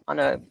then on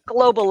a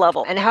global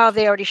level? And how have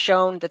they already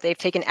shown that they've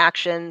taken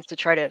actions to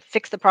try to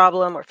fix the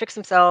problem or fix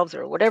themselves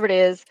or whatever it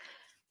is?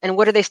 And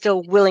what are they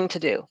still willing to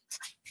do?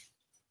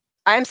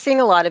 I'm seeing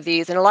a lot of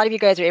these, and a lot of you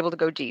guys are able to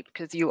go deep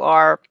because you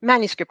are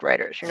manuscript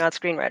writers. You're not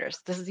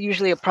screenwriters. This is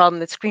usually a problem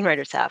that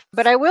screenwriters have.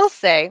 But I will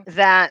say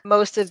that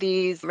most of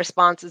these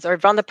responses are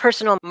on the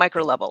personal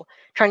micro level,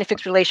 trying to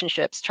fix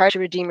relationships, trying to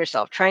redeem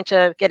yourself, trying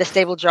to get a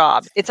stable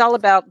job. It's all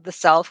about the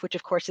self, which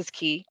of course is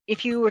key.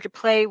 If you were to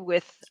play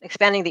with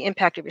expanding the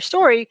impact of your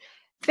story,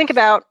 think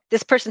about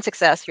this person's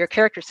success, your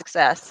character's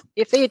success.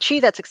 If they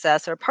achieve that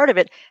success or a part of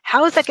it,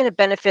 how is that going to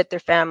benefit their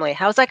family?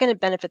 How is that going to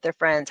benefit their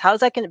friends? How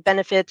is that going to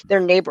benefit their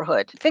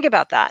neighborhood? Think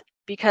about that,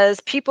 because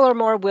people are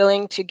more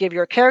willing to give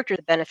your character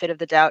the benefit of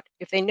the doubt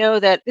if they know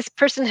that this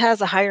person has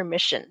a higher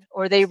mission,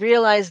 or they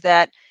realize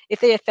that if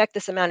they affect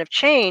this amount of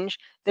change,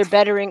 they're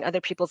bettering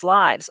other people's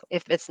lives.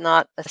 If it's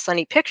not a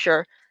sunny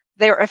picture,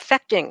 they're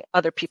affecting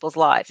other people's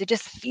lives. It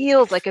just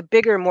feels like a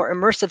bigger, more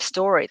immersive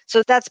story.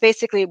 So that's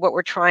basically what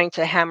we're trying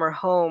to hammer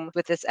home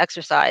with this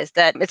exercise,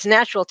 that it's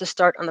natural to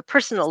start on the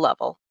personal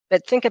level,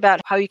 but think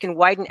about how you can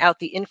widen out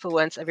the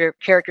influence of your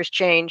character's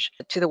change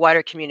to the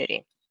wider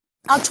community.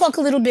 I'll talk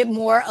a little bit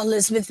more,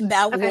 Elizabeth,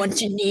 about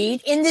want and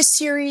need. In this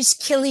series,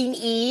 Killing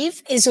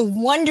Eve is a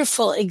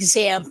wonderful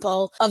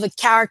example of a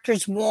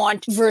character's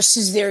want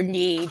versus their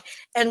need.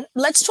 And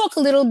let's talk a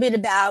little bit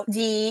about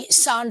the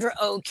Sandra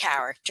Oh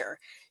character.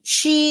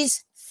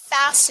 She's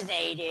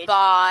fascinated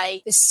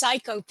by the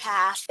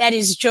psychopath that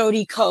is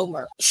Jodie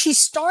Comer. She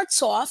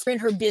starts off in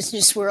her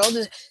business world,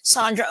 the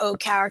Sandra Oh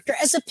character,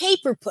 as a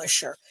paper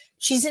pusher.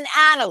 She's an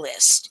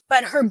analyst,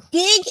 but her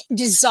big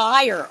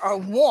desire or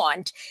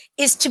want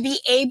is to be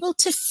able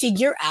to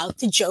figure out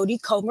the Jodie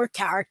Comer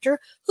character,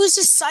 who's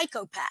a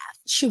psychopath.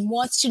 She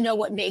wants to know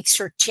what makes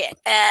her tick.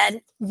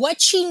 And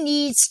what she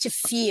needs to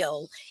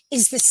feel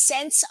is the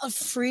sense of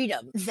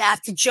freedom that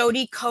the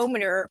Jodie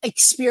Comer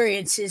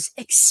experiences,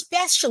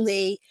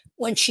 especially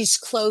when she's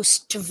close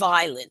to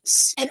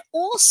violence. And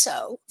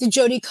also, the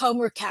Jodie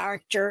Comer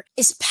character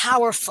is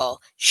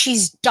powerful.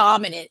 She's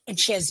dominant and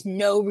she has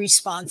no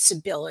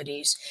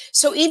responsibilities.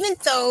 So even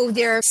though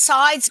there are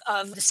sides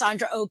of the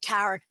Sandra Oh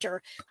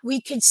character,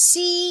 we could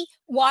see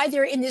why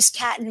they're in this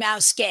cat and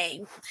mouse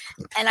game.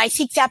 And I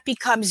think that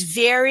becomes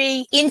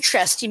very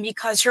interesting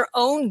because her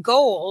own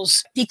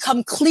goals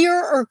become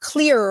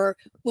clearer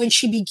when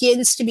she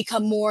begins to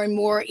become more and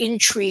more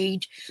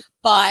intrigued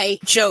by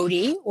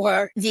Jodie,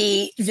 or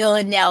the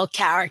Villanelle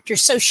character,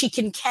 so she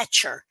can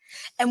catch her.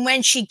 And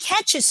when she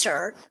catches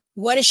her,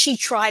 what does she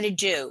try to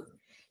do?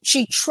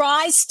 She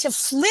tries to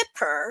flip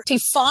her to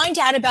find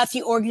out about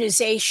the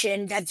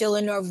organization that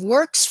Villanelle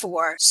works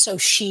for so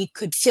she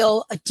could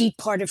fill a deep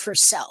part of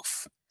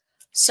herself.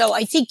 So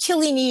I think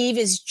Killing Eve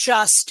is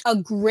just a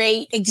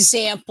great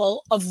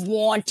example of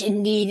want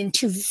and need in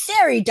two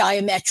very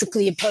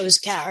diametrically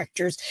opposed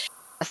characters.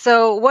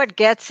 So what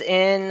gets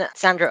in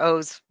Sandra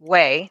Oh's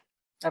way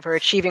of her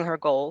achieving her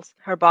goals?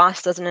 Her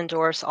boss doesn't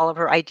endorse all of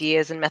her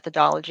ideas and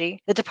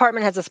methodology. The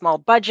department has a small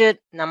budget,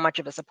 not much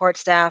of a support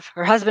staff.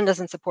 Her husband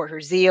doesn't support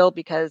her zeal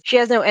because she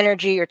has no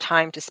energy or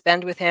time to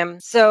spend with him.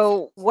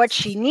 So what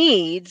she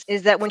needs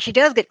is that when she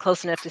does get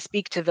close enough to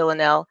speak to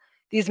Villanelle,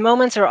 these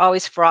moments are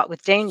always fraught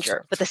with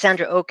danger. But the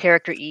Sandra Oh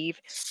character, Eve,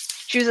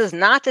 chooses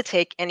not to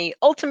take any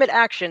ultimate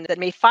action that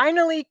may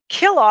finally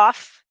kill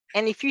off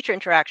any future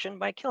interaction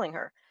by killing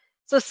her.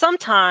 So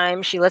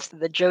sometimes she lets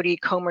the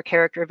Jodie Comer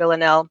character,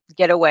 Villanelle,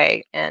 get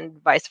away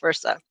and vice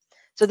versa.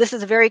 So this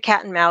is a very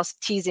cat and mouse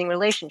teasing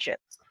relationship.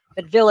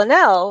 But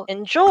Villanelle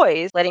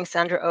enjoys letting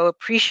Sandra Oh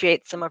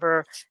appreciate some of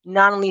her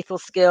non-lethal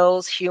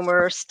skills,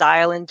 humor,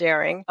 style, and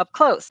daring up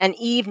close. And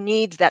Eve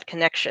needs that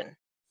connection.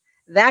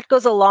 That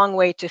goes a long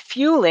way to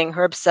fueling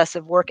her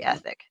obsessive work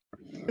ethic.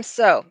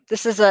 So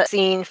this is a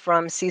scene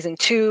from season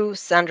 2.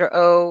 Sandra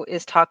Oh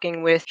is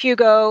talking with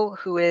Hugo,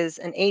 who is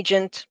an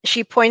agent.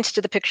 She points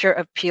to the picture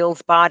of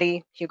Peele's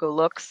body. Hugo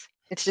looks.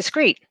 It's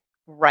discreet,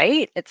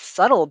 right? It's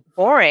subtle,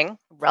 boring,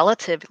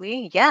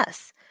 relatively,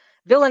 yes.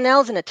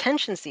 Villanelle's an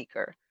attention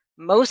seeker.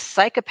 Most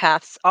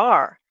psychopaths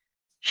are.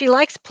 She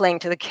likes playing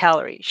to the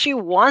gallery. She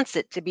wants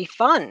it to be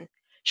fun.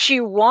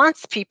 She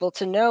wants people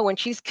to know when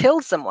she's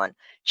killed someone.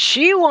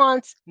 She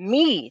wants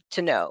me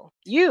to know.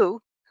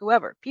 You,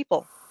 whoever,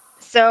 people.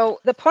 So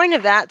the point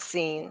of that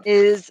scene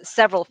is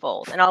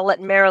severalfold, and I'll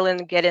let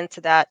Marilyn get into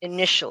that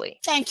initially.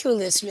 Thank you,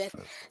 Elizabeth.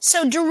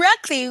 So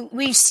directly,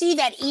 we see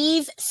that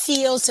Eve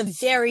feels a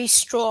very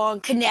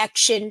strong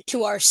connection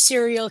to our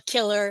serial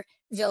killer,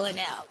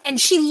 Villanelle. And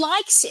she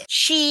likes it.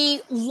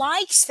 She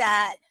likes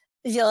that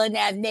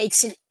Villanelle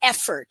makes an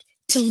effort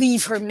to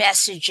leave her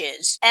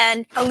messages.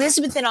 And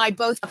Elizabeth and I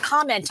both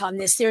comment on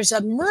this. There's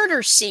a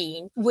murder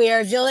scene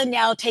where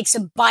Villanelle takes a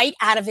bite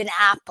out of an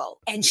apple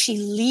and she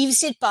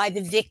leaves it by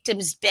the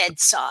victim's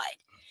bedside.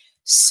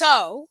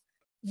 So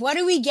what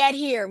do we get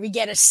here? We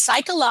get a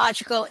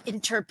psychological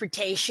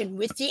interpretation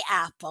with the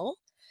apple,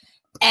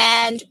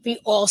 and we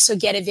also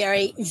get a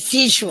very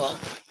visual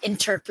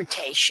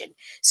interpretation.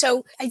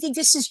 So I think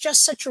this is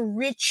just such a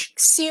rich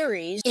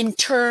series in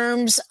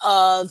terms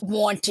of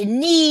want and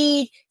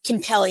need,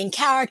 compelling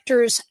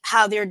characters,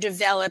 how they're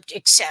developed,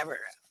 etc.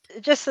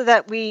 Just so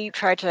that we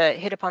try to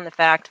hit upon the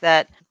fact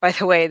that, by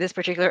the way, this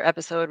particular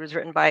episode was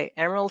written by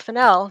Emerald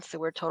Fennell, so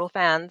we're total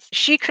fans.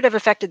 She could have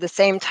affected the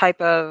same type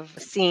of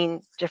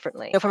scene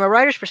differently. So from a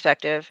writer's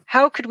perspective,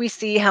 how could we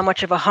see how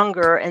much of a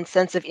hunger and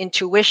sense of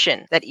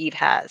intuition that Eve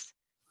has?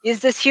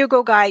 Is this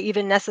Hugo guy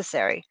even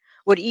necessary?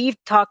 Would Eve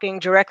talking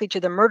directly to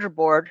the murder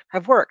board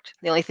have worked?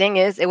 The only thing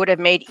is, it would have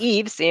made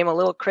Eve seem a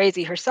little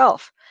crazy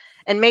herself.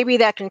 And maybe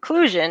that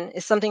conclusion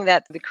is something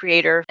that the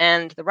creator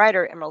and the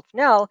writer, Emerald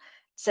Fennell,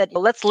 said,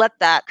 well, let's let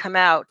that come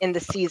out in the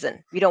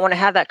season. We don't want to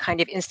have that kind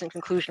of instant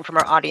conclusion from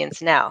our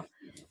audience now.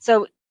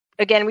 So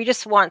again, we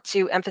just want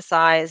to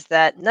emphasize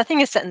that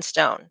nothing is set in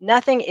stone.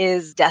 Nothing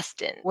is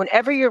destined.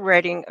 Whenever you're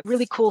writing a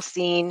really cool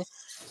scene,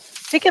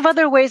 think of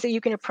other ways that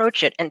you can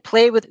approach it and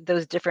play with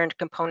those different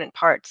component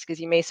parts, because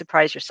you may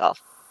surprise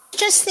yourself.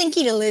 Just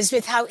thinking,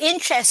 Elizabeth, how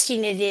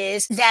interesting it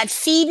is that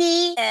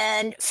Phoebe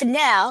and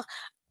Fennell,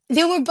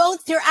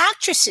 they're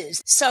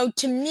actresses. So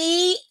to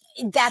me,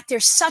 that they're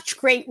such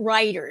great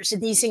writers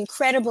and these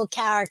incredible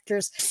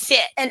characters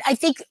fit. And I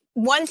think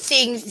one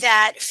thing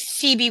that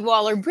Phoebe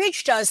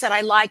Waller-Bridge does that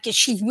I like is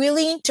she's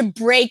willing to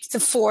break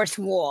the fourth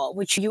wall,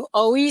 which you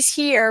always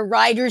hear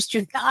writers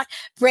do not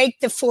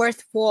break the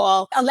fourth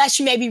wall unless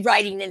you may be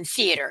writing in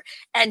theater.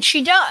 And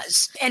she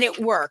does, and it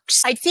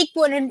works. I think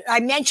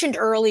I mentioned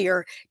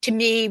earlier, to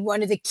me,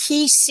 one of the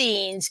key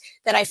scenes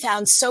that I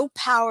found so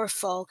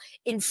powerful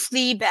in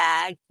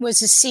Fleabag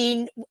was a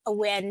scene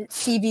when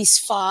Phoebe's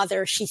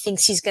father, she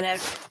thinks he's going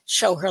to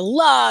show her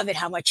love and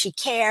how much he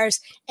cares,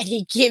 and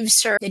he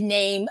gives her the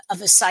name of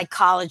a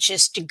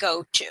psychologist to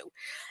go to.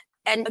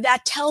 And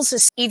that tells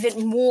us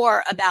even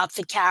more about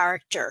the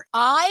character.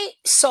 I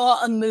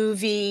saw a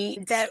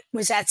movie that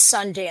was at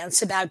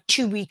Sundance about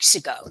 2 weeks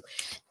ago,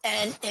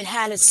 and it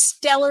had a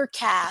stellar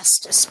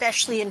cast,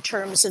 especially in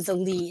terms of the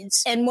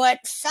leads. And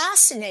what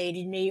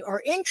fascinated me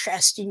or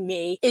interested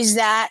me is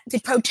that the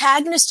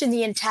protagonist and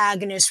the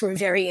antagonist were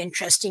very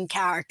interesting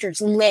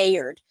characters,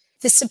 layered.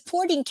 The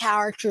supporting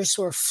characters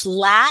were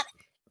flat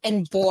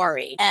and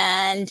boring.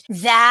 And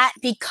that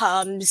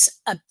becomes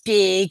a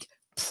big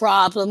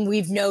problem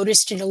we've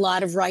noticed in a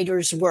lot of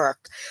writers'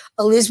 work.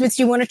 Elizabeth,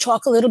 do you want to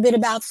talk a little bit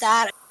about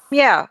that?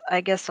 Yeah,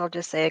 I guess I'll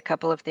just say a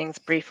couple of things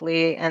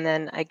briefly, and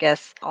then I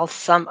guess I'll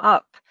sum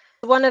up.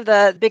 One of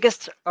the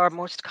biggest or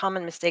most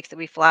common mistakes that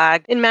we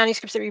flag in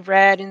manuscripts that we've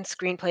read, in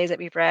screenplays that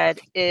we've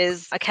read,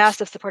 is a cast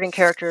of supporting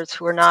characters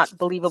who are not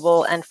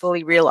believable and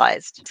fully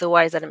realized. So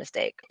why is that a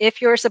mistake?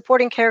 If your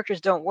supporting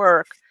characters don't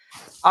work,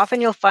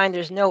 often you'll find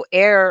there's no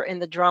air in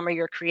the drama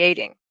you're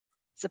creating.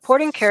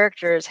 Supporting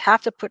characters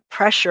have to put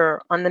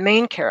pressure on the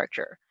main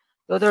character.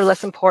 Though they're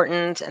less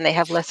important and they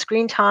have less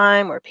screen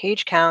time or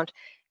page count,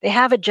 they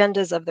have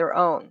agendas of their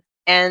own.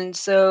 And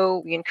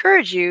so we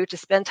encourage you to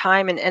spend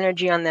time and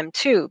energy on them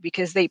too,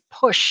 because they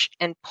push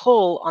and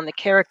pull on the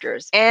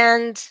characters.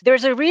 And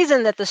there's a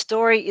reason that the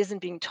story isn't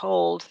being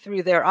told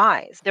through their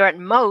eyes. They're at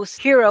most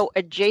hero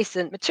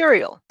adjacent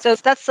material. So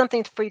that's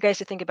something for you guys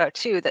to think about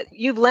too, that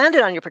you've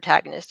landed on your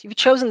protagonist. You've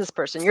chosen this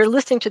person. You're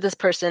listening to this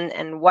person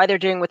and why they're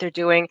doing what they're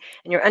doing,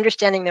 and you're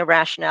understanding their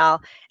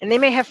rationale. And they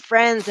may have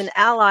friends and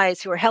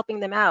allies who are helping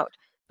them out.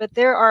 But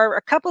there are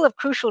a couple of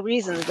crucial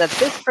reasons that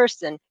this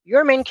person,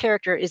 your main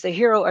character, is a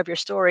hero of your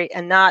story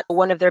and not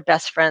one of their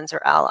best friends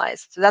or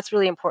allies. So that's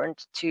really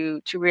important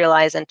to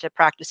realize and to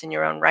practice in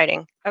your own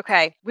writing.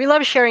 Okay, we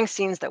love sharing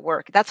scenes that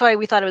work. That's why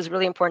we thought it was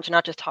really important to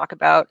not just talk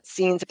about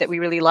scenes that we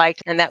really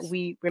liked and that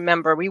we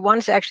remember. We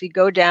wanted to actually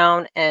go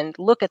down and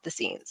look at the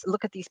scenes,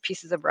 look at these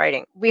pieces of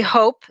writing. We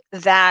hope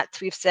that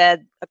we've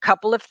said a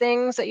couple of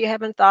things that you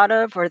haven't thought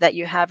of or that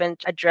you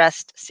haven't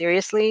addressed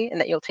seriously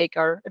and that you'll take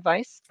our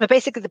advice. But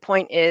basically the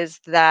point is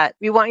that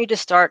we want you to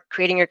start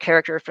creating your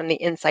character from the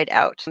inside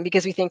out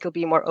because we think you'll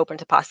be more open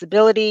to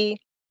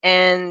possibility.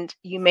 And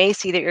you may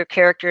see that your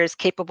character is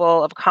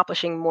capable of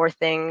accomplishing more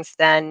things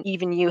than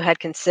even you had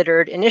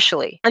considered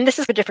initially. And this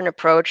is a different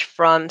approach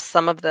from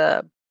some of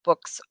the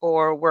books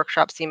or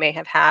workshops you may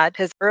have had,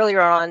 because earlier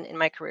on in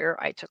my career,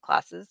 I took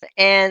classes.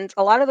 And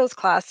a lot of those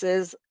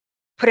classes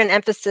put an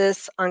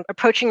emphasis on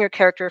approaching your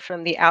character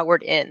from the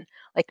outward in,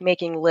 like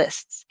making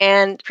lists.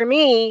 And for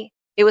me,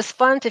 it was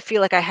fun to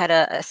feel like I had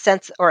a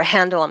sense or a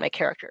handle on my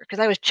character because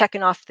I was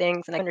checking off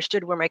things and I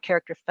understood where my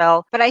character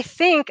fell. But I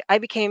think I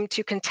became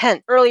too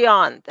content early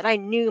on that I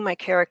knew my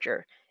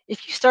character.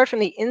 If you start from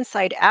the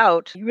inside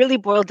out, you really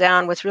boil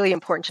down what's really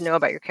important to know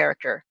about your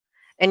character.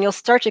 And you'll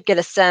start to get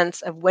a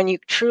sense of when you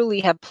truly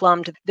have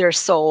plumbed their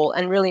soul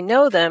and really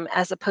know them,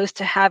 as opposed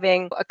to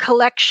having a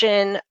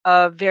collection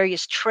of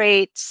various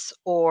traits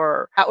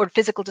or outward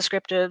physical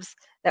descriptives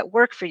that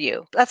work for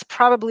you. That's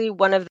probably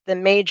one of the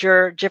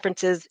major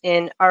differences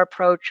in our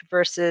approach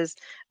versus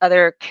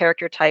other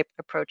character type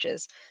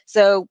approaches.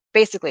 So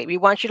basically, we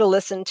want you to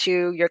listen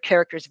to your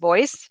character's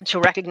voice, to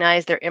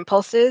recognize their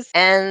impulses,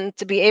 and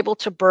to be able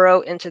to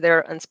burrow into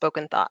their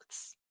unspoken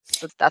thoughts.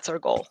 So that's our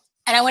goal.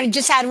 And I want to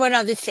just add one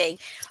other thing.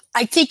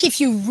 I think if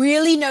you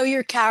really know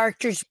your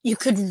characters, you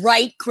could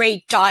write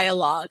great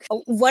dialogue.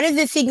 One of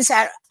the things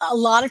that a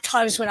lot of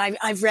times when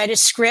I've read a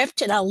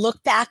script and I'll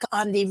look back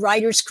on the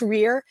writer's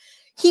career,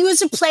 he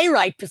was a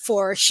playwright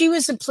before, she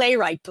was a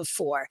playwright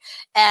before.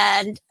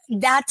 And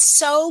that's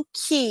so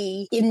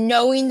key in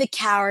knowing the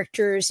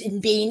characters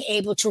and being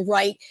able to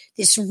write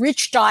this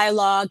rich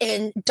dialogue,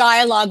 and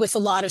dialogue with a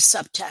lot of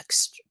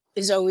subtext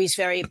is always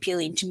very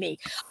appealing to me.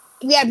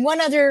 We had one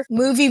other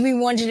movie we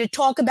wanted to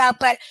talk about,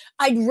 but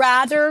I'd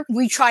rather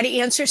we try to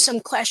answer some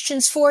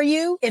questions for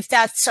you, if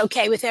that's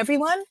okay with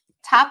everyone.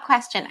 Top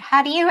question.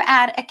 How do you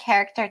add a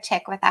character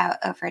tick without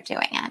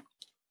overdoing it?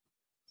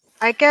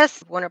 I guess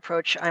one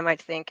approach I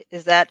might think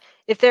is that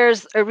if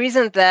there's a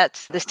reason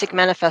that this tick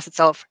manifests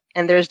itself,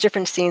 and there's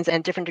different scenes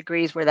and different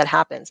degrees where that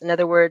happens. In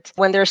other words,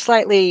 when they're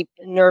slightly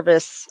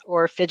nervous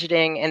or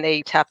fidgeting and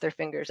they tap their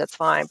fingers, that's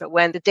fine. But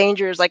when the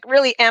danger is like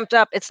really amped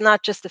up, it's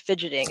not just the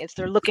fidgeting, it's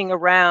they're looking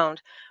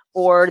around,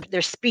 or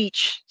their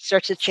speech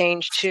starts to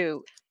change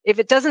too. If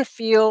it doesn't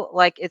feel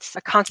like it's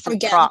a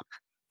constant prop,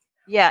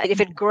 if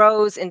it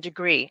grows in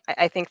degree,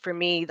 I think for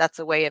me, that's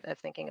a way of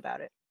thinking about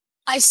it.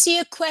 I see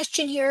a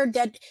question here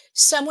that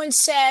someone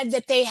said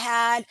that they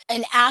had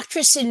an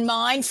actress in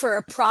mind for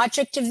a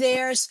project of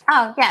theirs.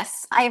 Oh,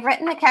 yes. I've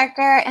written a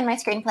character in my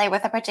screenplay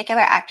with a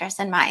particular actress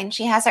in mind.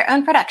 She has her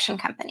own production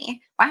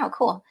company. Wow,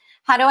 cool.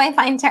 How do I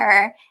find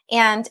her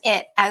and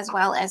it as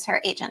well as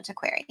her agent to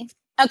query?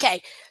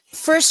 Okay.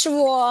 First of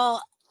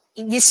all,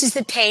 this is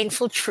the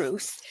painful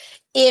truth.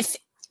 If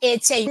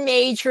it's a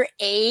major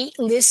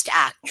A-list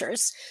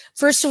actress,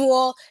 first of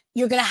all,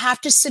 you're going to have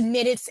to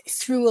submit it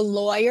through a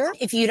lawyer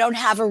if you don't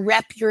have a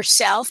rep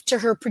yourself to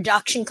her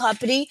production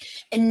company,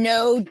 and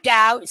no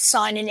doubt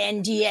sign an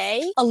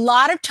NDA. A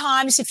lot of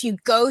times, if you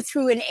go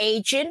through an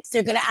agent,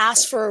 they're going to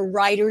ask for a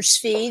writer's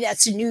fee.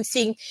 That's a new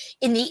thing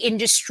in the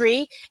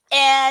industry.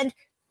 And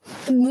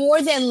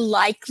more than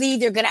likely,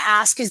 they're going to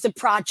ask, is the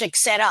project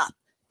set up?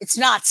 It's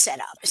not set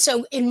up.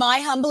 So in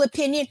my humble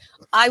opinion,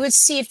 I would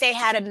see if they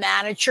had a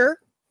manager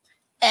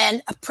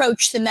and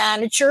approach the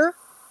manager.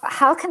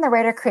 How can the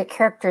writer create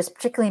characters,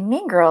 particularly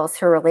mean girls,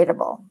 who are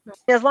relatable?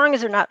 As long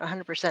as they're not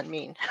 100%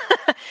 mean.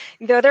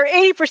 They're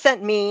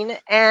 80% mean,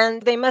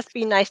 and they must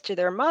be nice to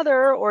their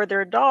mother or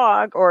their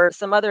dog or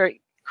some other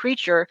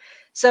creature.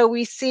 So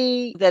we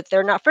see that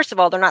they're not, first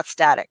of all, they're not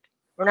static.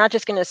 We're not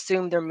just going to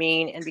assume they're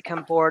mean and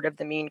become bored of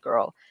the mean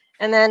girl.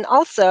 And then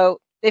also,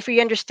 if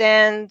we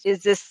understand,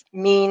 is this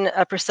mean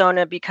a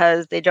persona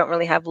because they don't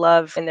really have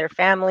love in their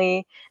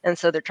family, and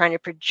so they're trying to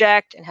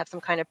project and have some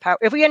kind of power?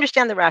 If we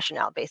understand the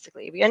rationale,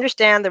 basically, if we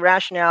understand the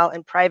rationale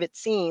in private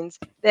scenes,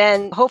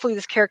 then hopefully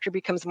this character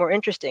becomes more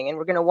interesting, and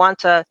we're going to want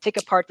to take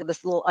apart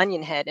this little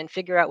onion head and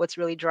figure out what's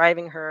really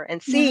driving her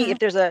and see if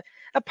there's a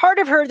part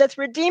of her that's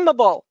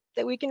redeemable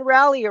that we can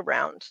rally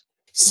around.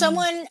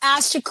 Someone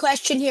asked a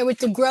question here: with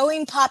the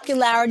growing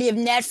popularity of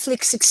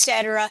Netflix,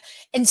 etc.,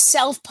 and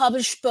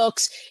self-published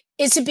books,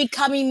 is it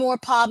becoming more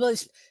popular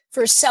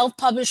for a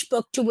self-published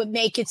book to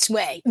make its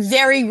way?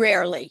 Very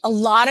rarely. A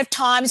lot of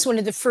times, one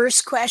of the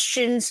first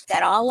questions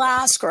that I'll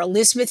ask, or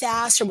Elizabeth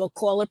asks, or we'll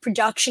call a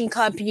production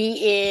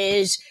company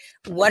is,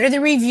 what are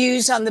the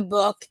reviews on the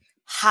book?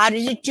 How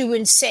did it do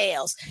in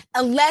sales?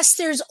 Unless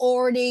there's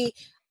already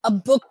a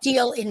book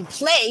deal in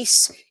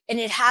place and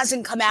it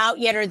hasn't come out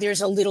yet, or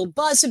there's a little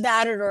buzz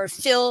about it, or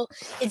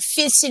it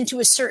fits into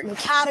a certain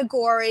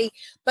category.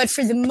 But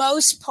for the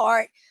most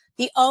part,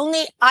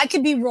 I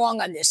could be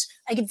wrong on this.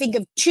 I can think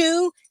of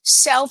 2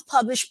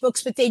 self-published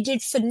books, but they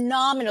did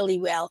phenomenally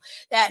well.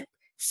 That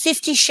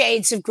 50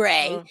 Shades of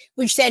Grey,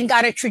 which then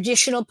got a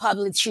traditional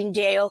publishing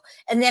deal.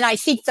 And then I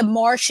think The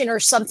Martian or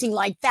something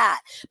like that.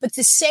 But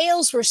the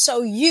sales were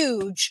so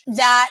huge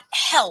that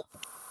helped.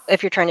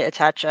 If you're trying to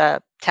attach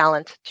a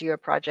talent to your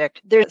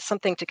project, there's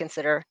something to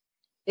consider.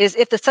 Is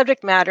if the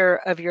subject matter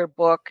of your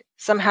book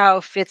somehow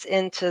fits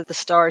into the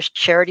star's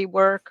charity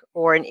work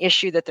or an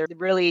issue that they're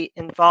really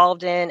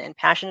involved in and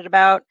passionate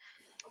about,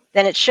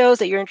 then it shows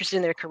that you're interested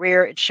in their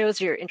career. It shows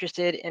you're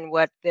interested in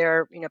what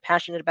they're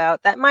passionate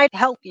about. That might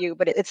help you,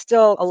 but it's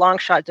still a long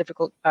shot,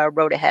 difficult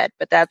road ahead.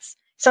 But that's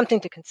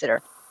something to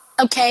consider.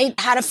 Okay,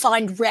 how to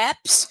find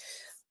reps.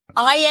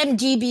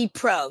 IMDb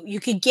Pro. You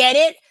could get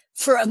it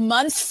for a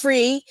month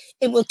free.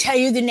 It will tell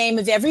you the name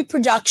of every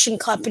production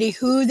company,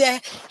 who the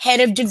head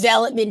of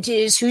development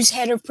is, who's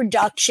head of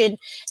production,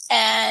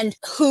 and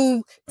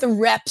who the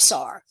reps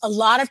are. A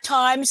lot of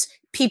times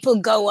people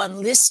go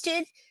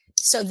unlisted,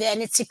 so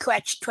then it's a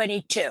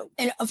catch-22.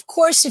 And of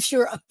course, if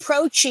you're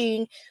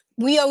approaching,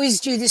 we always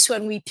do this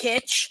when we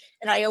pitch,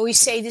 and I always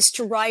say this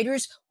to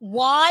writers: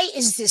 why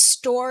is this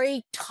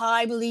story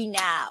timely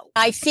now?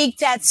 I think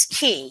that's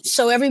key.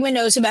 So everyone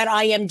knows about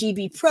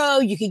IMDb Pro.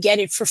 You can get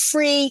it for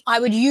free. I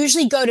would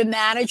usually go to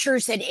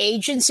managers and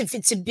agents. If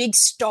it's a big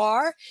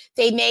star,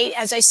 they may,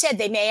 as I said,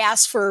 they may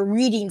ask for a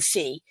reading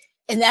fee.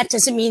 And that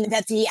doesn't mean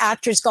that the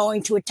actor's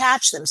going to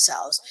attach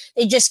themselves.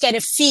 They just get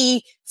a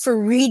fee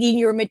for reading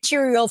your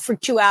material for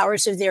 2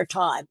 hours of their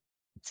time.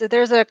 So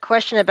there's a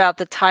question about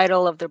the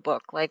title of the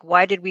book. Like,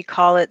 why did we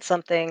call it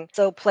something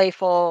so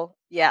playful?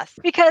 Yes,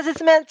 because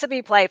it's meant to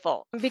be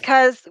playful.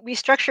 Because we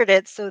structured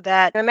it so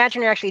that,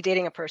 imagine you're actually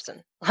dating a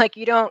person. Like,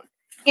 you don't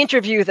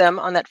interview them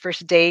on that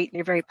first date.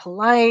 You're very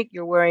polite.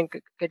 You're wearing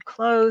good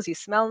clothes. You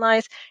smell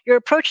nice. You're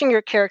approaching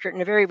your character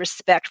in a very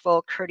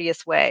respectful,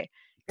 courteous way.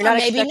 You're not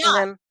expecting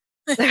them.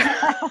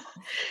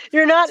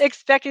 You're not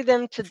expecting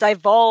them to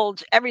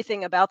divulge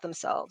everything about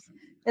themselves.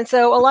 And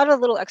so a lot of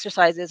little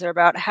exercises are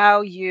about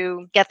how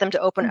you get them to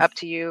open up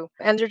to you.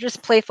 And they're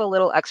just playful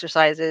little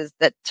exercises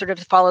that sort of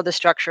follow the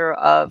structure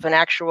of an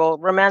actual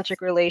romantic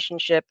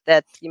relationship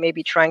that you may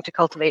be trying to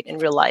cultivate in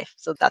real life.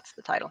 So that's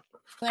the title.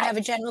 You want to have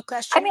a general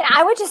question? I mean,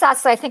 I would just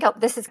ask, so I think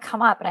this has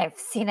come up and I've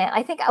seen it.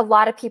 I think a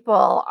lot of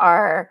people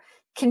are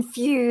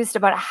confused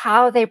about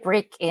how they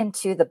break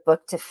into the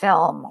book to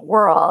film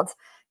world.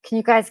 Can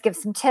you guys give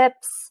some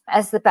tips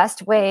as the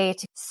best way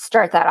to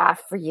start that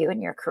off for you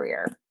in your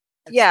career?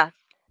 Yeah.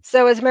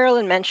 So as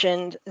Marilyn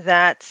mentioned,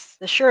 that's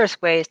the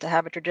surest way is to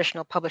have a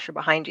traditional publisher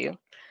behind you,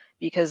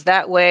 because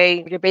that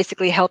way you're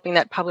basically helping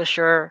that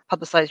publisher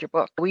publicize your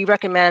book. We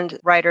recommend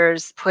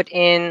writers put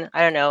in,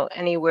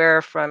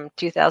 anywhere from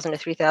 $2,000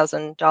 to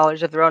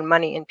 $3,000 of their own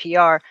money in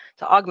PR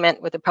to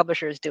augment what the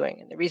publisher is doing.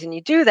 And the reason you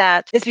do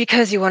that is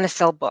because you want to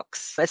sell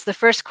books. It's the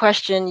first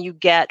question you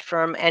get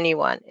from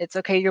anyone. It's,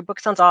 okay, your book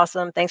sounds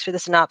awesome. Thanks for the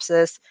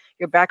synopsis.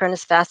 Your background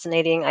is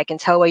fascinating. I can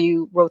tell why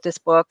you wrote this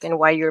book and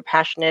why you're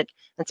passionate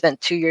and spent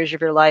 2 years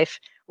of your life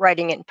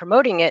writing it and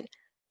promoting it.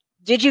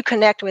 Did you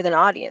connect with an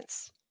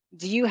audience?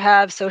 Do you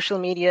have social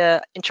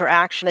media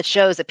interaction that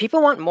shows that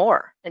people want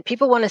more and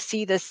people want to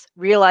see this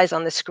realized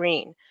on the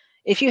screen?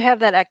 If you have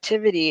that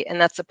activity and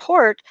that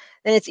support,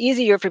 then it's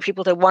easier for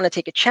people to want to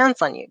take a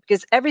chance on you,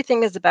 because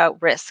everything is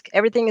about risk.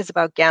 Everything is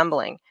about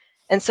gambling.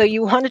 And so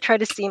you want to try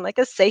to seem like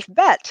a safe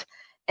bet.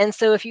 And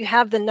so if you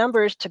have the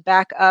numbers to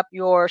back up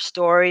your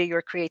story,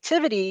 your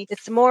creativity,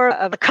 it's more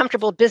of a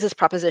comfortable business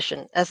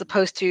proposition as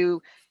opposed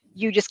to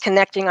you just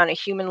connecting on a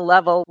human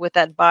level with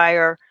that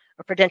buyer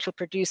or potential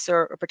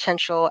producer or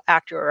potential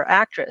actor or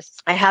actress.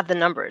 I have the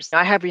numbers.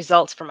 I have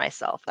results for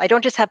myself. I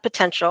don't just have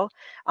potential.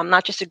 I'm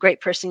not just a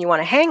great person you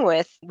want to hang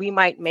with. We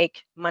might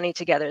make money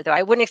together, though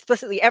I wouldn't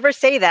explicitly ever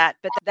say that,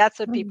 but that's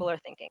what people are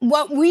thinking.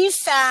 What we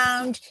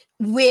found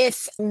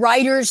with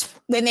writers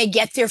when they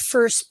get their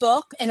first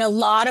book, and a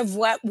lot of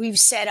what we've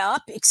set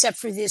up, except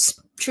for this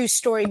true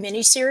story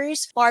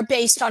miniseries, are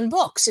based on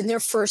books and they're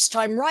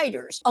first-time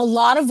writers. A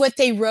lot of what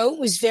they wrote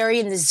was very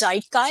in the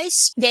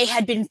zeitgeist. They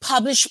had been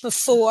published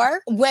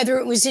before, whether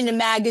it was in a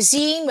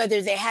magazine,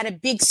 whether they had a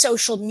big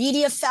social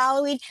media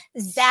following.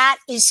 That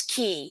is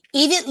key.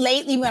 Even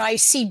lately, when I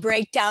see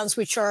breakdowns,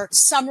 which are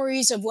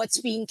summaries of what's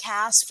being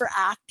cast for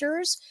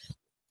actors,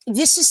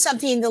 this is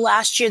something in the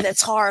last year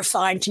that's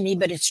horrifying to me,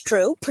 but it's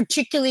true.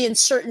 Particularly in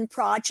certain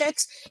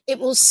projects, it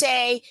will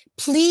say,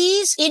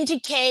 please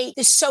indicate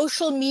the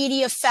social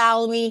media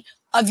following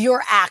of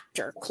your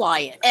actor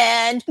client.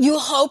 And you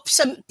hope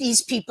some of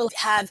these people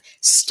have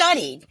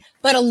studied,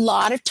 but a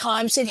lot of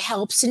times it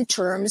helps in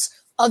terms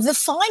of the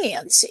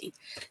financing.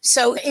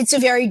 So it's a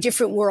very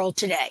different world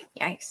today.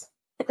 Yikes.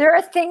 There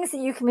are things that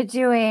you can be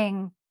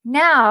doing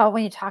now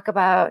when you talk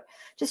about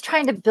just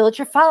trying to build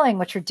your following,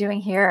 which you're doing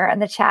here in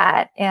the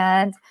chat,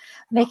 and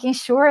making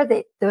sure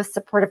that those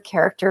supportive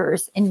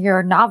characters in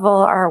your novel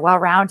are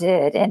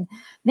well-rounded, and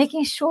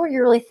making sure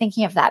you're really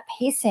thinking of that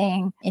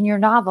pacing in your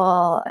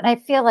novel. And I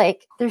feel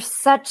like there's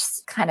such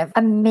kind of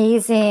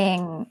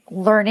amazing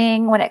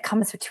learning when it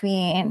comes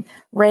between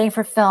writing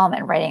for film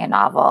and writing a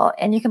novel.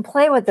 And you can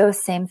play with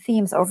those same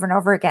themes over and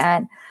over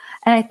again.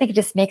 And I think it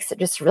just makes it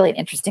just really an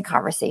interesting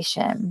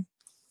conversation.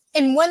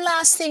 And one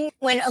last thing,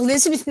 when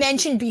Elizabeth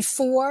mentioned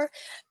before,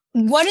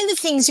 one of the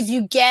things, if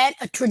you get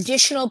a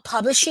traditional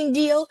publishing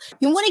deal,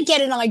 you want to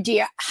get an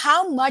idea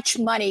how much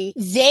money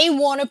they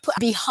want to put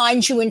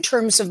behind you in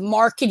terms of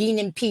marketing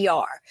and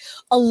PR.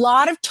 A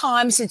lot of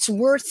times it's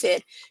worth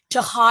it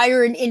to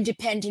hire an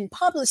independent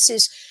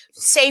publicist.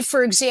 Say,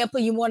 for example,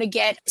 you want to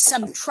get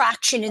some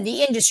traction in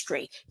the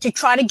industry to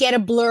try to get a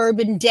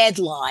blurb in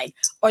Deadline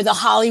or the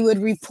Hollywood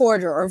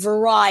Reporter or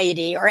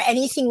Variety or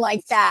anything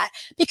like that,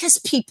 because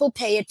people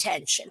pay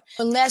attention.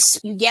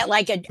 Unless you get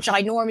like a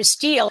ginormous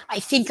deal. I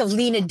think of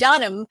Lena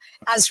Dunham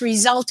as a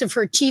result of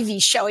her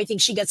TV show. I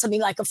think she got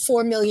something like a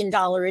 $4 million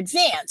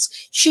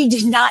advance. She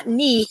did not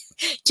need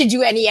to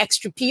do any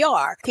extra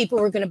PR. People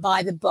were going to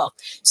buy the book.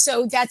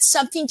 So that's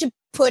something to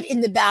put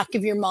in the back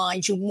of your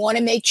mind. You want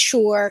to make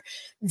sure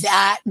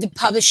that the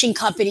publishing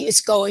company is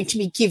going to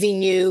be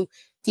giving you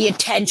the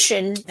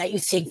attention that you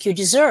think you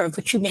deserve,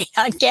 but you may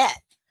not get.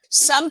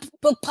 Some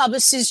book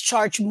publishers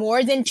charge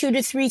more than $2,000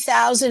 to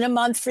 $3,000 a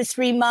month for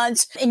 3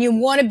 months. And you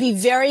want to be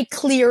very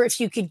clear, if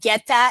you could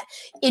get that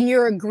in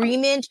your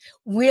agreement.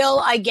 Will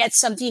I get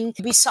something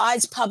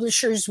besides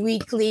Publishers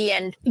Weekly?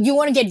 And you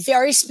want to get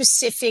very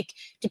specific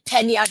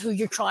depending on who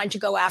you're trying to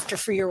go after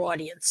for your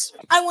audience.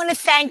 I want to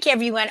thank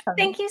everyone.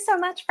 Thank you so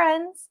much,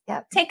 friends.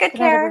 Yep. Take good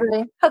care.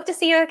 Hope to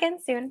see you again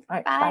soon. All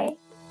right, bye.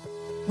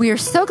 We are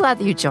so glad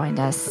that you joined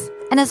us.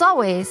 And as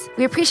always,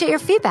 we appreciate your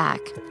feedback.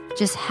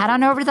 Just head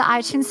on over to the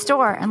iTunes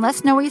store and let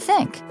us know what you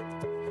think.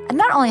 It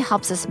not only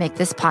helps us make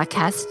this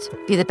podcast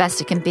be the best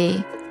it can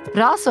be, but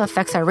it also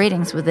affects our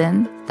ratings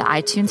within the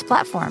iTunes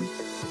platform.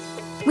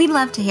 We'd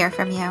love to hear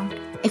from you.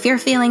 If you're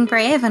feeling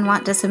brave and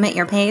want to submit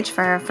your page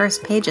for our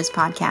First Pages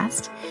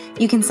podcast,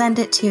 you can send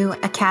it to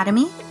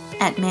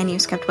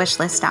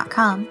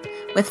academy@manuscriptwishlist.com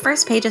with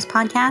First Pages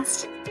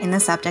podcast in the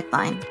subject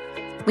line.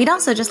 We'd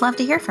also just love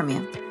to hear from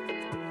you.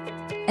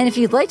 And if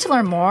you'd like to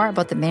learn more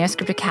about the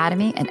Manuscript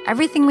Academy and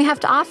everything we have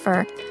to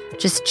offer,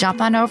 just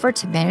jump on over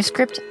to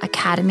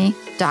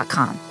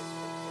manuscriptacademy.com.